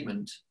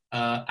statement,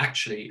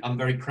 actually, I'm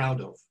very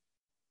proud of.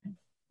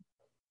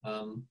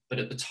 But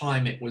at the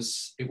time, it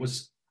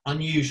was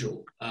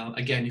unusual.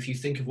 Again, if you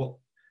think of what,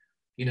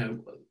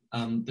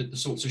 the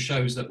sorts of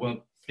shows that were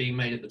being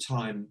made at the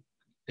time,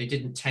 they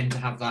didn't tend to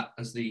have that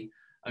as the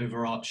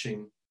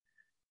overarching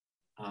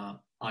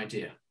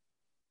idea.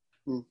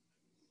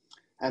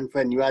 And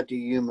when you had the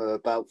humour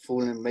about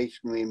fallen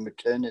masonry and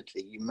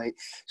maternity, you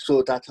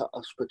saw that at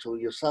hospital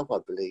yourself, I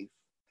believe,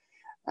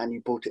 and you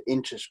brought it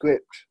into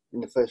script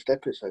in the first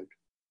episode.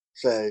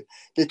 So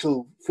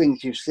little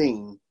things you've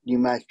seen, you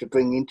managed to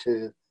bring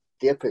into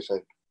the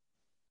episode.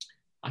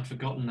 I'd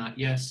forgotten that,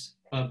 yes.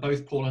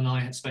 Both Paul and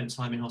I had spent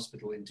time in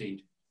hospital,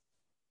 indeed.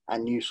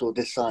 And you saw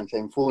this sign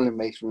saying fallen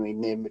masonry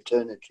near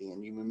maternity,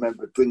 and you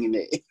remember bringing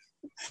it in.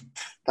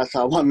 That's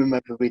how I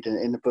remember reading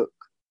it in the book.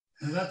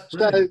 Oh, that's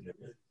brilliant.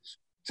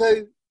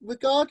 So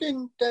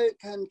regarding Derek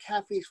and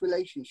Kathy's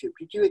relationship,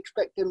 did you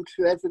expect them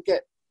to ever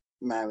get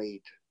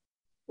married?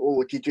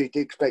 Or did you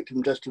expect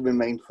them just to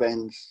remain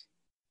friends?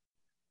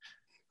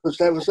 Because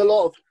there was a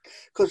lot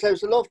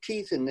of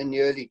teasing in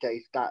the early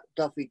days that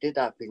Duffy did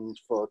have things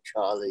for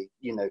Charlie,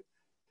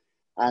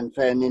 And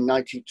then in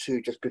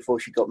 92, just before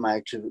she got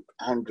married to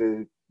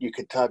Andrew, you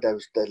could tell there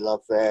was the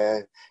love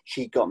there.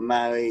 She got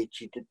married,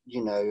 she did,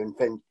 and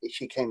then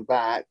she came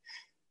back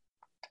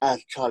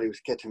as Charlie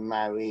was getting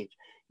married.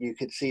 You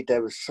could see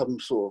there was some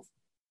sort of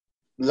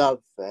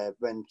love there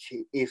when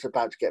he was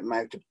about to get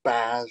married to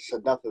Baz,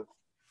 another,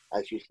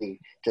 as you see,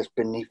 just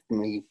beneath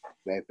me,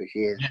 wherever she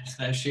is. Yes,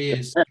 there she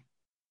is.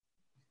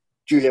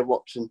 Julia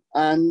Watson.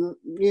 And,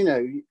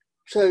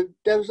 so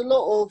there was a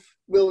lot of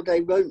will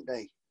they, won't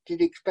they? Did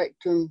you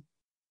expect them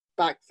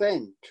back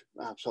then to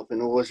have something,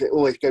 or was it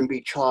always going to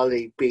be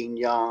Charlie being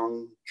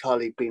young,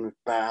 Charlie being with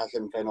Baz,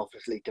 and then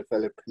obviously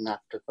developing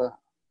after that?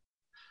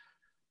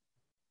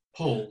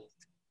 Paul?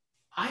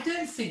 I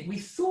don't think we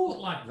thought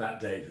like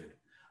that, David.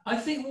 I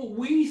think what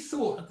we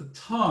thought at the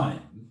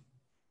time,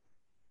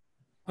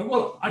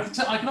 well, I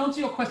can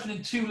answer your question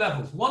in two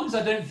levels. One is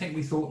I don't think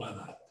we thought like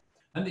that.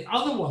 And the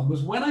other one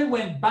was when I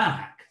went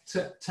back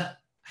to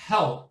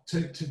help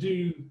to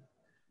do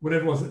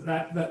whatever it was,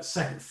 that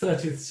second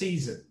 30th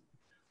season,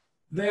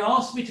 they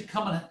asked me to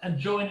come and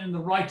join in the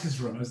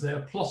writer's room as they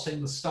were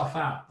plotting the stuff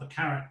out, the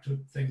character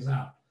things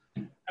out.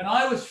 And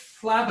I was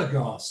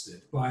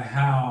flabbergasted by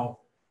how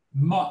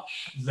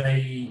much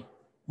they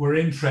were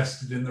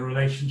interested in the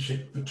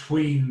relationship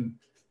between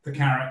the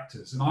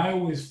characters. And I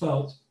always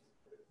felt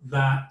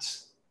that,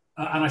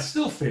 and I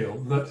still feel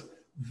that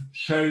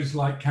shows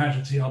like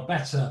Casualty are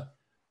better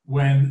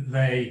when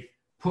they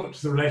put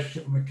the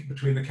relationship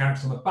between the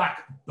characters on the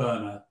back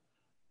burner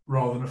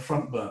rather than a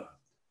front burner.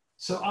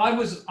 So I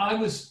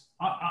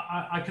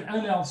can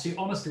only answer you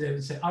honestly,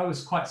 David, say I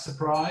was quite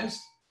surprised.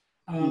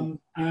 Quite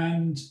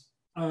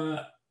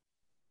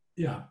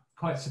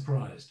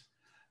surprised.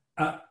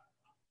 And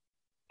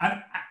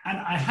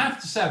I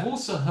have to say, I've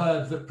also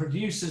heard that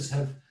producers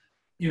have,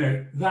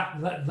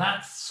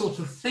 that sort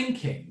of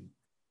thinking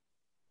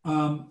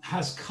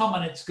has come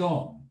and it's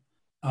gone.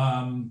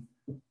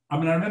 I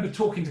remember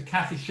talking to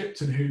Kathy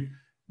Shipton, who,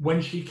 when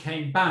she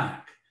came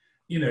back,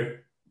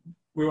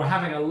 we were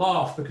having a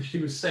laugh because she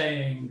was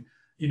saying,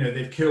 you know,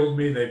 they've killed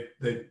me,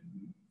 they've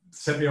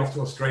sent me off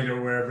to Australia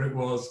or wherever it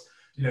was.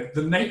 You know,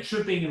 the nature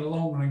of being in a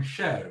long-running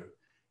show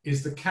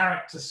is the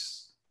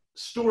characters'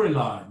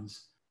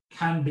 storylines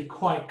can be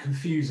quite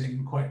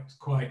confusing, quite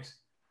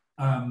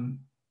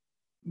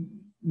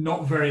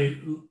not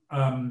very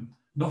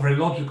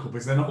logical,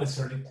 because they're not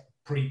necessarily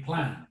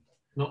pre-planned.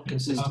 Not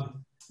consistent.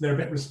 They're a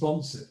bit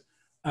responsive.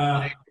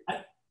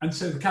 And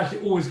so the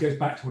casualty always goes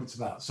back to what it's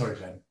about. Sorry,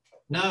 Jane.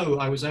 No,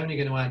 I was only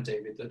going to add,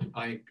 David, that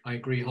I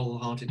agree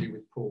wholeheartedly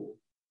with Paul,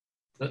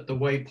 that the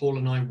way Paul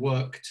and I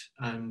worked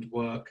and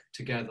work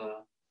together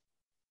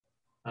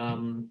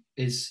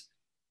is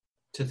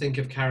to think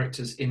of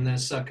characters in their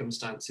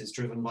circumstances,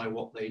 driven by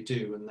what they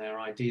do and their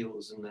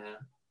ideals and their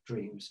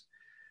dreams,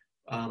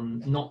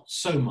 not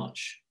so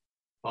much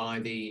by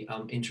the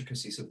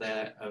intricacies of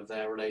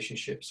their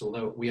relationships,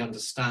 although we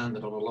understand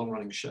that on a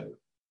long-running show,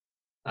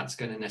 that's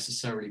going to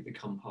necessarily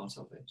become part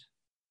of it.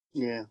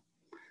 Yeah,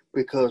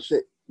 because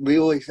we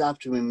always have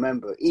to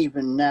remember,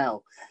 even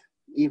now,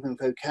 even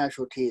though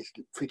Casualty is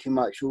pretty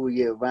much all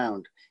year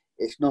round,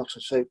 it's not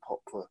a soap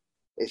opera.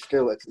 It's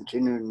still a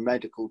continuing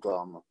medical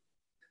drama.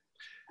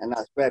 And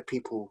that's where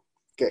people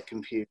get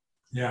confused.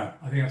 Yeah,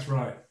 I think that's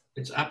right.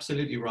 It's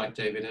absolutely right,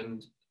 David.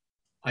 And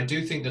I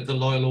do think that the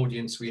loyal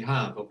audience we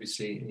have,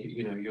 obviously,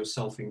 you know,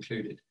 yourself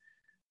included,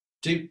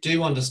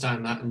 do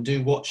understand that and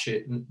do watch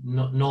it,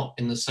 not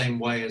in the same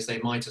way as they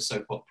might a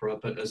soap opera,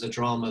 but as a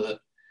drama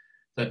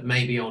that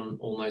may be on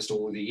almost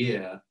all the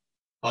year,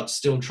 but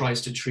still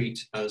tries to treat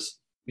as,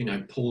 you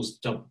know, Paul's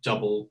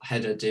double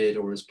header did,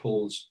 or as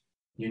Paul's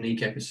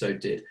unique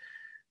episode did,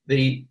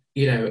 a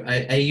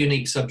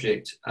unique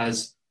subject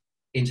as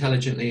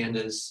intelligently and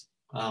as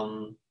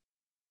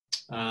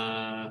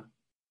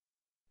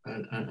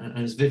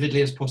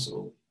vividly as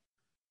possible,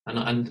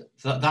 and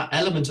that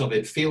element of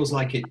it feels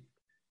like it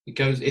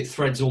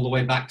threads all the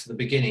way back to the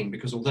beginning,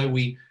 because although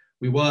we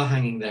were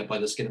hanging there by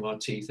the skin of our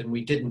teeth and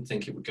we didn't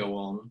think it would go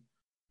on,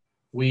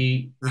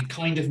 we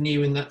kind of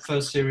knew in that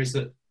first series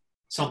that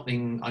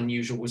something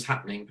unusual was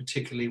happening,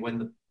 particularly when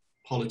the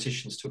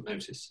politicians took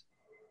notice.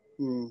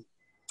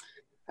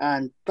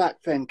 And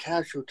back then,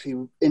 Casualty,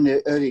 in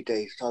the early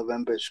days, I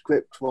remember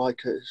script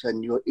writers,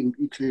 and you're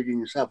including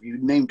yourself, you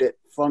named it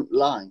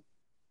Frontline.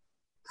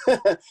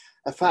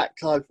 A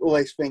fact I've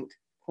always think,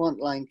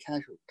 Frontline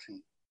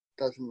Casualty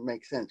doesn't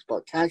make sense,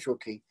 but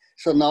Casualty,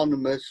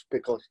 synonymous,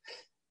 because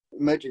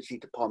emergency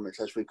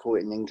departments, as we call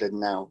it in England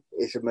now,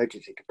 is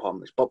emergency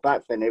departments. But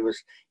back then it was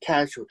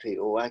casualty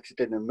or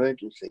accident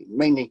emergency,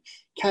 mainly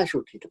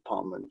casualty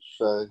departments.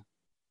 So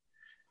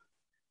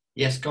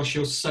yes, gosh,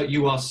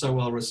 you are so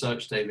well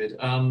researched, David.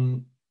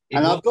 And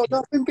I've got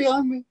nothing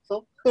behind me.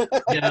 So.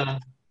 Yeah,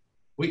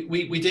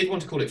 we did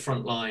want to call it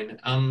Frontline.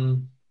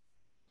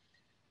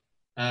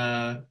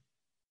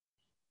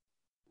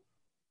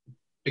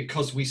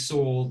 Because we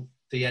saw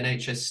the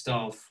NHS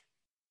staff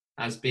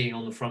as being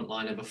on the front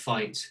line of a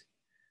fight,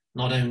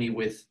 not only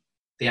with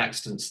the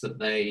accidents that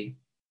they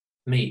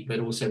meet, but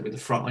also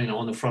with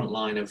on the front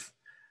line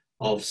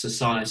of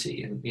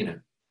society. And, you know,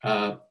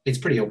 it's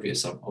pretty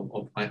obvious, I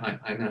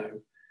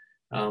know.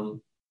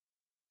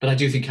 But I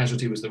do think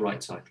Casualty was the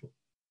right title.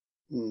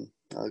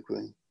 I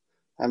agree.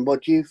 And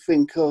what do you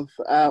think of,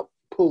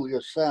 Paul,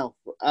 yourself?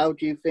 How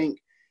do you think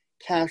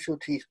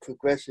Casualty's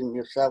progressing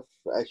yourself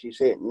as you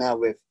see it now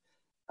with,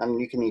 and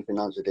you can even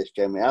answer this,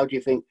 Jeremy, how do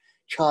you think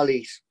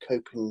Charlie's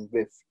coping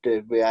with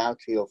the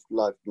reality of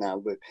life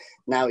now?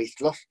 Now he's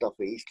lost stuff.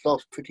 He's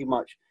lost pretty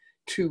much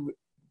 2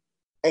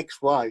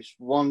 ex-wives.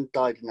 One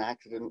died in an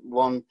accident.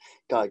 One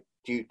died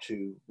due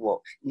to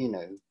what, you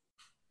know.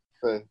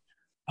 So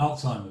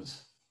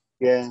Alzheimer's.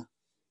 Yeah.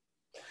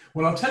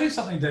 Well, I'll tell you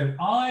something, David.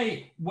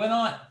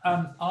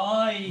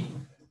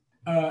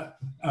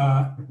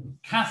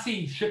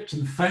 Kathy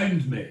Shipton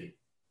phoned me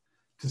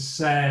to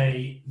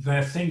say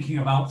they're thinking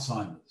of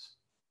Alzheimer's.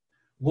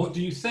 What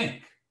do you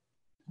think?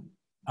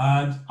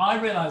 And I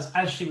realised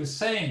as she was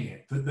saying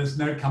it that there's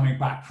no coming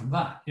back from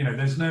that. You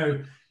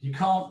know, you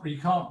can't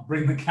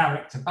bring the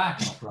character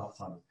back after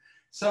Alzheimer's.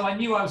 So I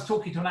knew I was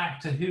talking to an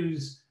actor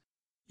who's,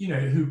 you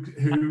know,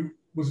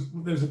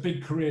 there's a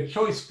big career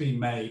choice being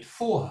made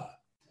for her.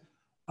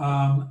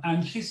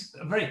 And she's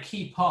a very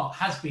key part,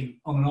 has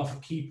been on and off a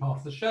key part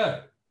of the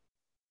show.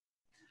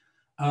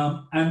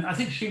 And I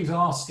think she was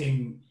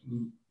asking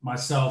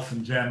myself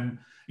and Jem,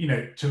 you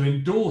know, to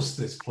endorse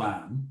this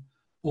plan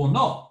or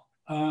not.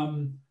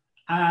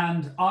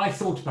 And I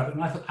thought about it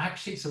and I thought,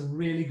 actually, it's a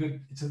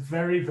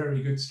very,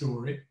 very good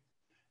story.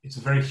 It's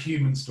a very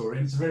human story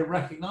and it's a very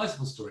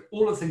recognizable story.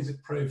 All the things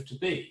it proved to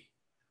be,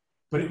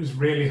 but it was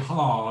really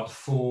hard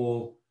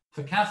for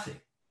Kathy.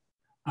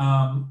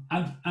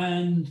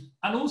 And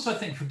also I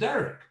think for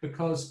Derek,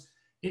 because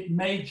it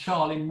made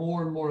Charlie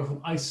more and more of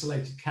an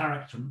isolated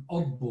character, an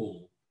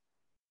oddball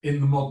in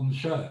the modern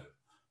show.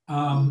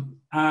 I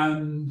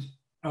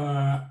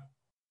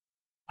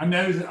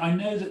know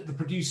that the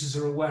producers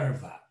are aware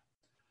of that.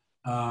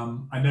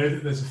 I know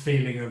that there's a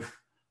feeling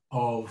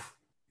of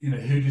you know,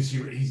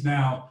 he's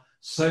now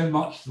so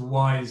much the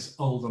wise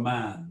older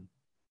man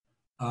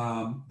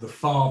the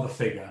father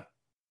figure,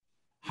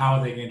 how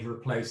are they going to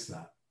replace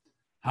that?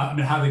 How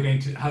are they going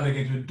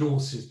to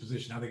endorse his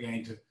position? How are they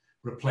going to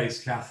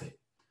replace Kathy?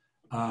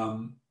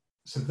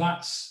 So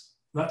that's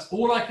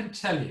all I can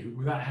tell you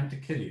without having to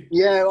kill you.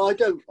 Yeah,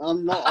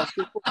 I'm not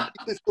asking for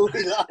the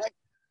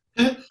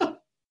storyline.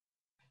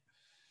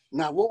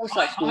 Now, what was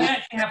that story? I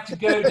actually have to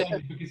go,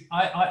 David, because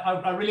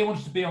I really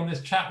wanted to be on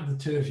this chat with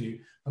the two of you,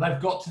 but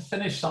I've got to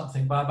finish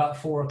something by about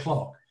 4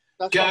 o'clock.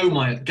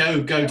 Go,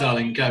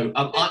 darling, go.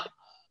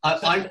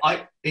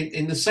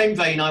 In the same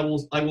vein, I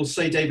will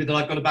say, David, that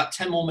I've got about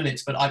 10 more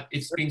minutes, but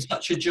it's been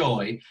such a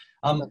joy.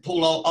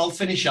 Paul, I'll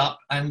finish up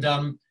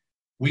and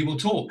we will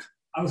talk.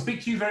 I will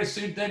speak to you very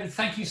soon, David.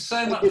 Thank you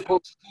so much for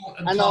your support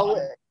and time.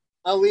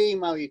 I'll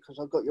email you because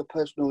I've got your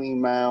personal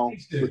email.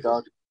 Please do.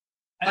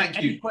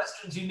 Thank you. Any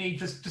questions you need,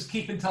 just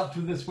keep in touch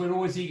with us. We're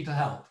always eager to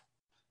help.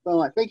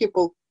 All right. Thank you,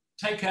 Paul.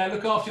 Take care.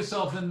 Look after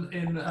yourself in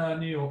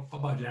New York.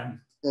 Bye-bye,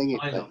 Jan. Thank you.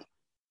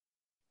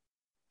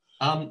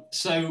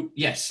 So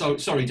yes. So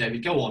sorry,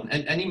 David. Go on.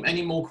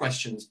 Any more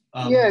questions?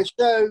 Yeah.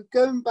 So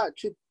going back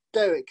to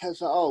Derek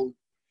as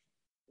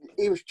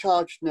he was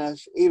charged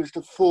as he was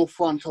the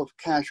forefront of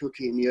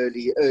casualty in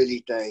the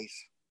early days.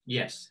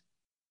 Yes.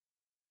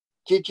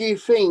 Did you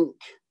think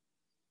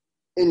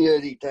in the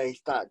early days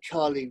that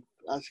Charlie,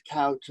 as a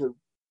character,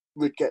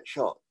 would get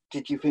shot?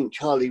 Did you think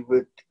Charlie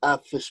would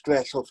have the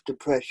stress of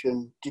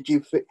depression? Did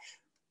you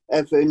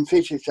ever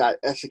envisage that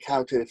as a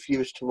character if you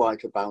was to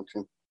write about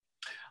him?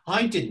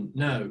 I didn't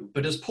know,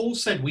 but as Paul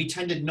said, we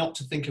tended not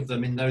to think of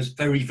them in those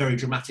very, very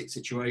dramatic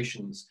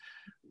situations.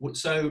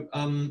 So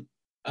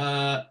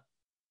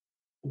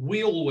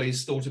we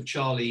always thought of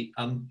Charlie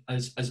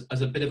as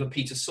a bit of a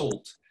Peter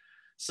Salt.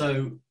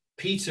 So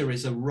Peter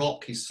is a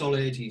rock. He's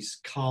solid. He's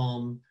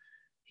calm.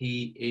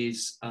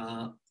 He's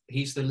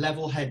the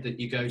level head that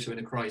you go to in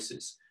a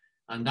crisis.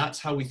 And that's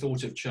how we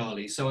thought of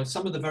Charlie. So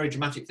some of the very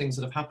dramatic things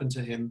that have happened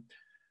to him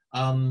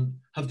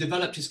have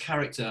developed his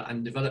character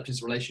and developed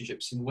his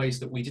relationships in ways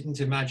that we didn't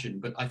imagine,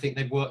 but I think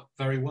they've worked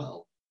very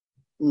well.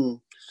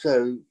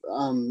 So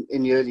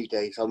in the early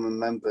days, I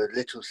remember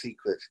little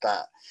secrets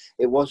that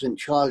it wasn't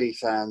Charlie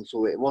Sands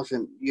or it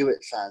wasn't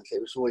Hewitt Sands, it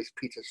was always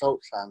Peter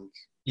Salt Sands.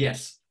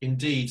 Yes,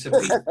 indeed. So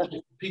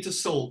Peter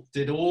Salt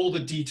did all the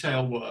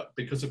detail work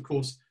because, of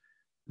course,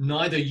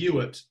 neither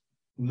Hewitt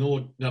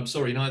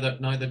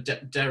neither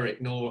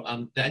Derek nor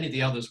any of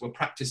the others were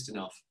practiced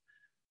enough.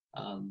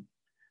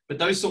 But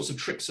those sorts of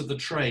tricks of the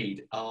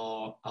trade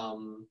are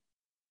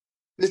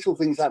little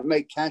things that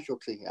make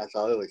casualty, as I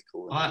always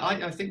call them.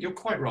 I think you're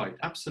quite right.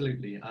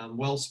 Absolutely,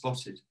 well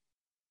spotted.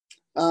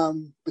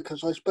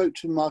 Because I spoke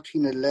to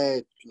Martina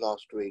Laird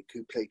last week,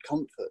 who played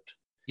Comfort.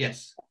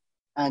 Yes.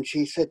 And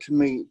she said to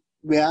me,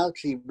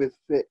 reality with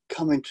it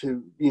coming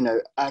to,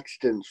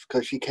 accidents,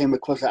 because she came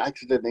across an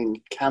accident in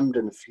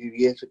Camden a few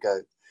years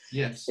ago.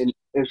 Yes. It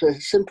was a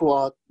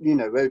simple,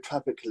 road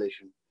traffic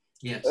collision.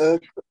 Yes. Her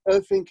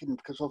thinking,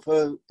 because of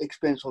her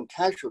experience on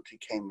Casualty,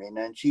 came in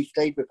and she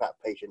stayed with that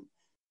patient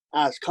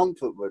as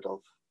Comfort would have.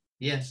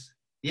 Yes.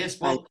 Yes.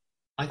 Well,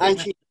 and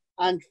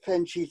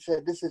then she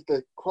said, this is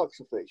the crux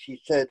of it. She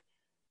said,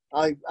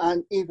 I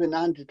even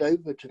handed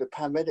over to the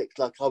paramedics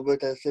like I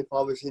would as if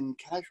I was in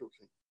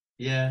Casualty.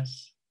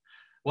 Yes.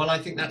 Well, I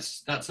think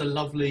that's a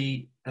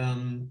lovely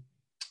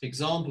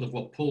example of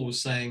what Paul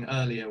was saying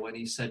earlier when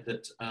he said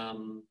that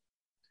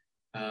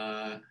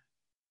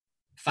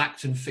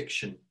fact and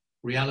fiction,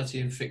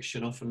 reality and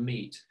fiction often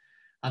meet.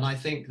 And I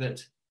think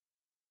that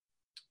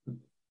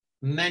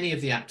many of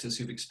the actors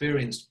who've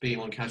experienced being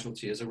on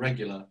Casualty as a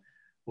regular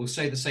will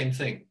say the same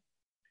thing.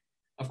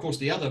 Of course,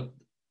 the other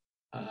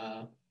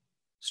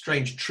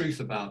strange truth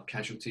about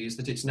Casualty is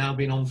that it's now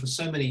been on for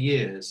so many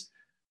years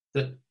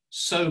that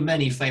so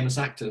many famous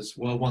actors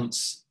were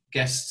once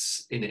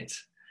guests in it.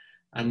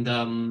 And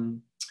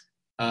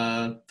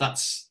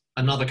that's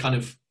another kind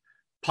of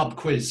pub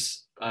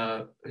quiz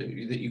that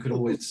you could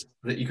always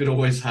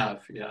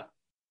have. Yeah.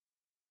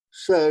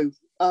 So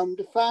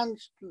the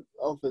fans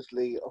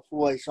obviously have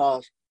always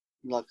asked,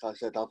 like I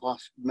said, I've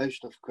asked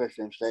most of the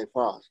questions they've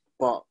asked,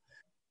 but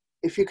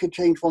if you could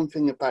change one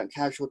thing about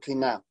Casualty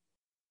now,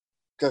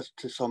 just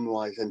to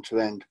summarise and to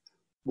end,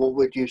 what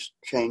would you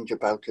change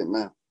about it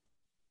now?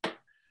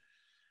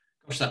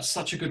 Gosh, that's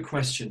such a good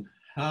question.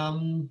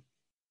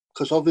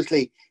 Because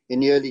obviously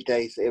in the early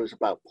days it was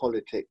about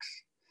politics,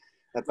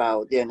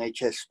 about the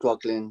NHS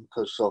struggling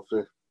because of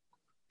the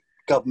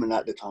government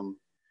at the time.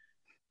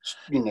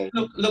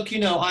 Look,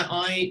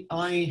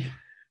 I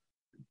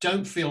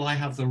don't feel I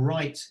have the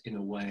right, in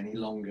a way, any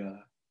longer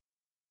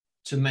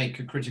to make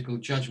a critical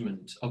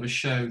judgment of a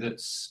show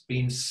that's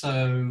been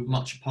so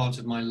much a part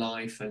of my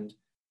life and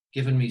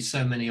given me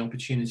so many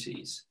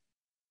opportunities.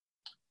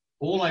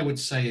 All I would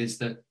say is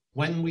that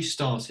when we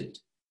started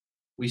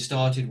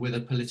with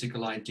a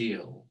political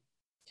ideal.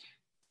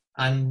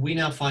 And we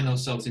now find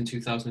ourselves in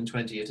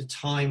 2020 at a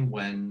time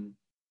when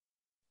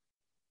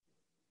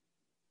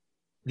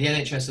the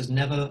NHS has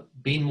never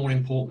been more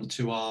important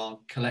to our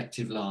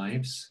collective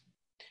lives,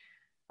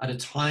 at a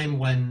time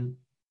when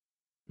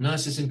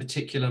nurses in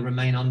particular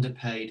remain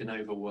underpaid and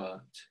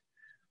overworked.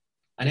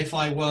 And if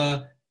I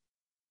were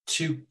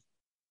to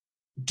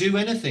do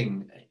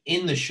anything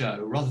in the show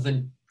rather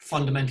than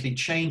fundamentally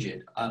change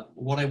it,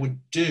 what I would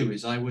do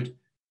is I would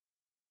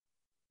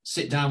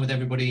sit down with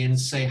everybody and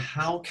say,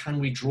 how can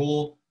we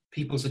draw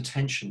people's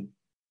attention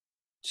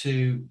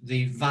to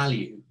the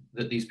value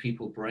that these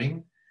people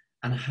bring,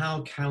 and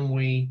how can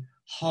we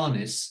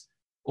harness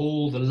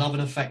all the love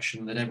and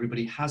affection that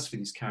everybody has for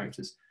these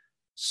characters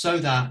so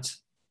that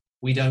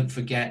we don't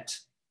forget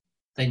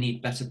they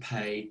need better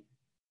pay,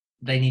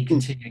 they need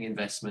continuing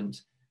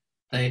investment,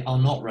 they are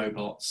not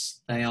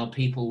robots, they are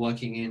people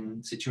working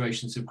in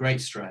situations of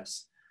great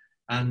stress.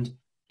 And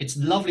it's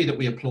lovely that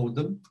we applaud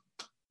them,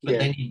 but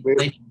they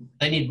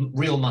need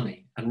real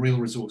money and real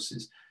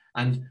resources.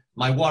 And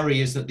my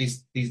worry is that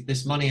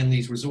this money and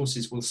these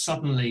resources will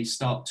suddenly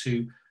start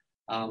to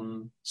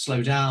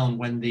slow down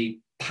when the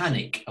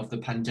panic of the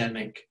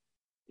pandemic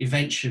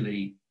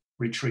eventually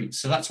retreats.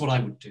 So that's what I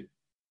would do.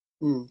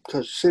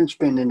 Because since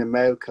being in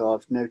America,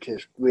 I've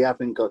noticed we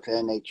haven't got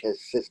an NHS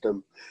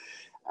system,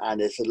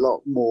 and it's a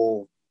lot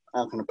more,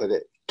 how can I put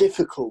it,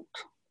 difficult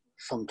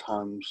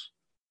sometimes.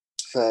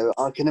 So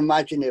I can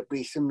imagine it'd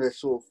be similar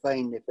sort of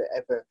vein if it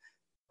ever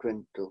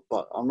dwindled.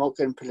 But I'm not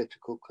going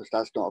political because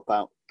that's not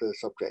about the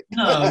subject.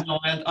 No,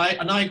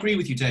 and I agree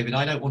with you, David.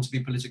 I don't want to be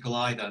political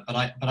either, but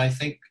I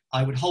think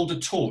I would hold a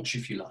torch,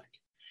 if you like.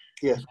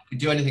 Yeah. If I could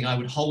do anything, I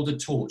would hold a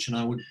torch and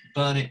I would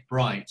burn it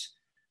bright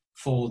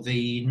for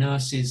the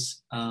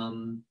nurses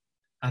and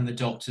the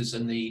doctors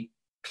and the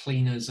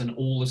cleaners and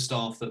all the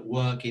staff that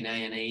work in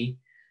A&E,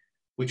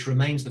 which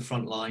remains the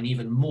front line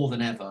even more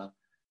than ever,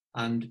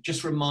 and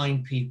just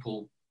remind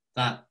people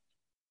that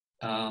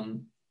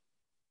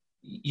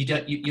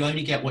you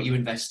only get what you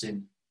invest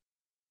in.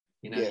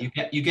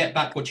 You get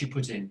back what you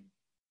put in.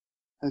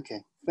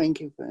 Okay,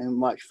 thank you very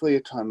much for your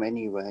time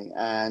anyway,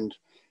 and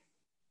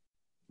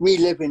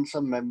reliving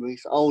some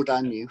memories, old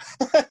and new.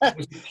 It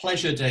was a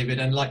pleasure, David,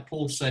 and like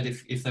Paul said,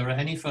 if there are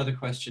any further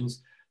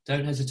questions,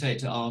 don't hesitate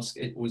to ask.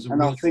 It was a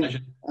real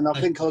pleasure. And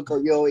I think I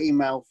got your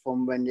email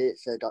from when it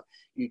said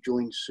you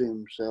joined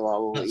Zoom, so I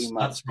will email.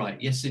 That's right,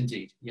 yes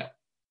indeed, yeah.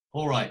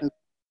 All right.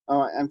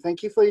 All right, and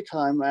thank you for your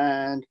time,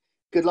 and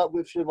good luck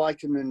with your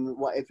vitamin,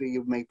 whatever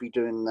you may be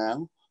doing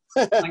now.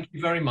 Thank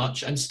you very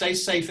much, and stay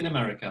safe in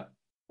America.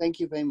 Thank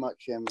you very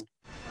much, Emma.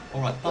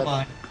 All right,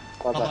 bye-bye.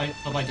 Bye-bye.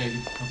 Bye-bye,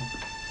 David.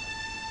 Bye-bye.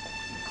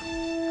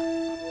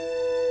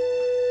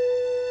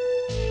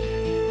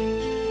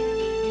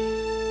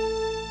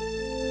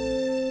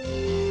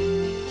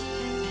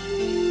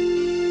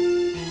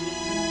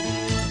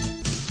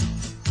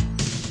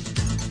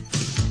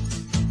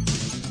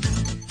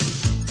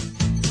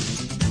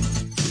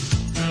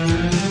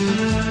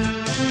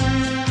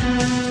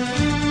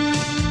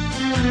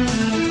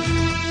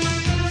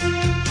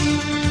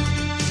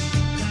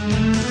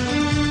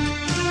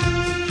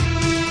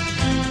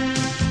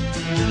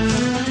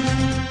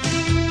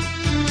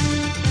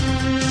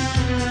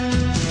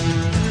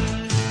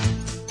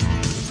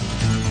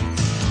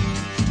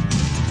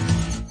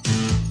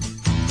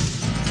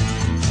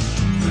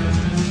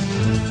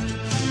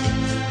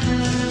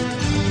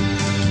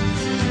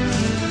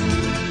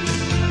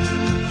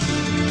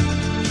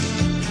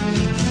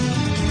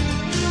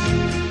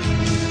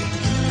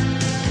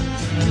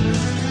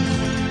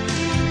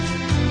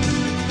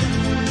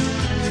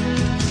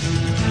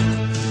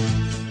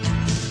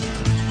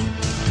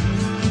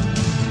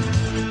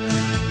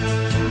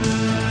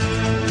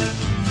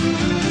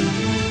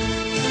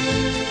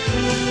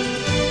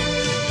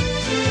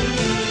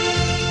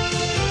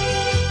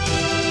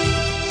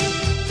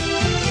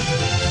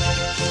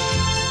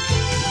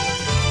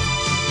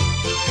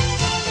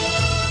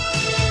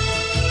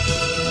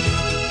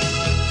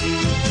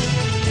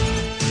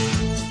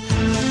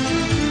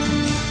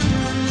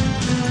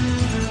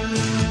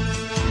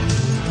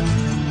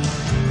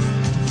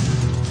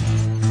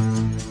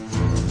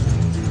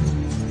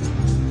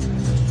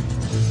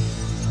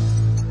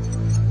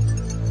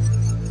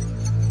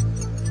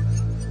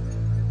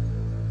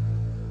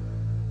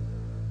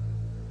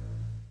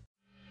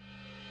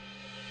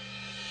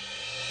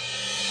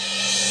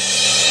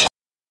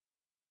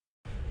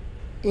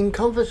 In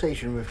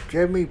Conversation with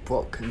Jeremy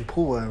Brock and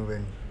Paul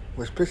Unwin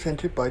was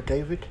presented by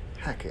David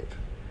Hackett,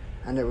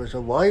 and it was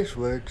a Wise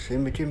Words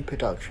Imaging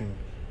production.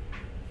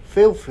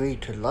 Feel free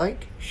to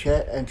like,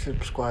 share and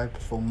subscribe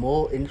for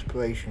more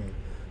inspiration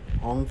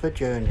on the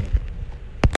journey.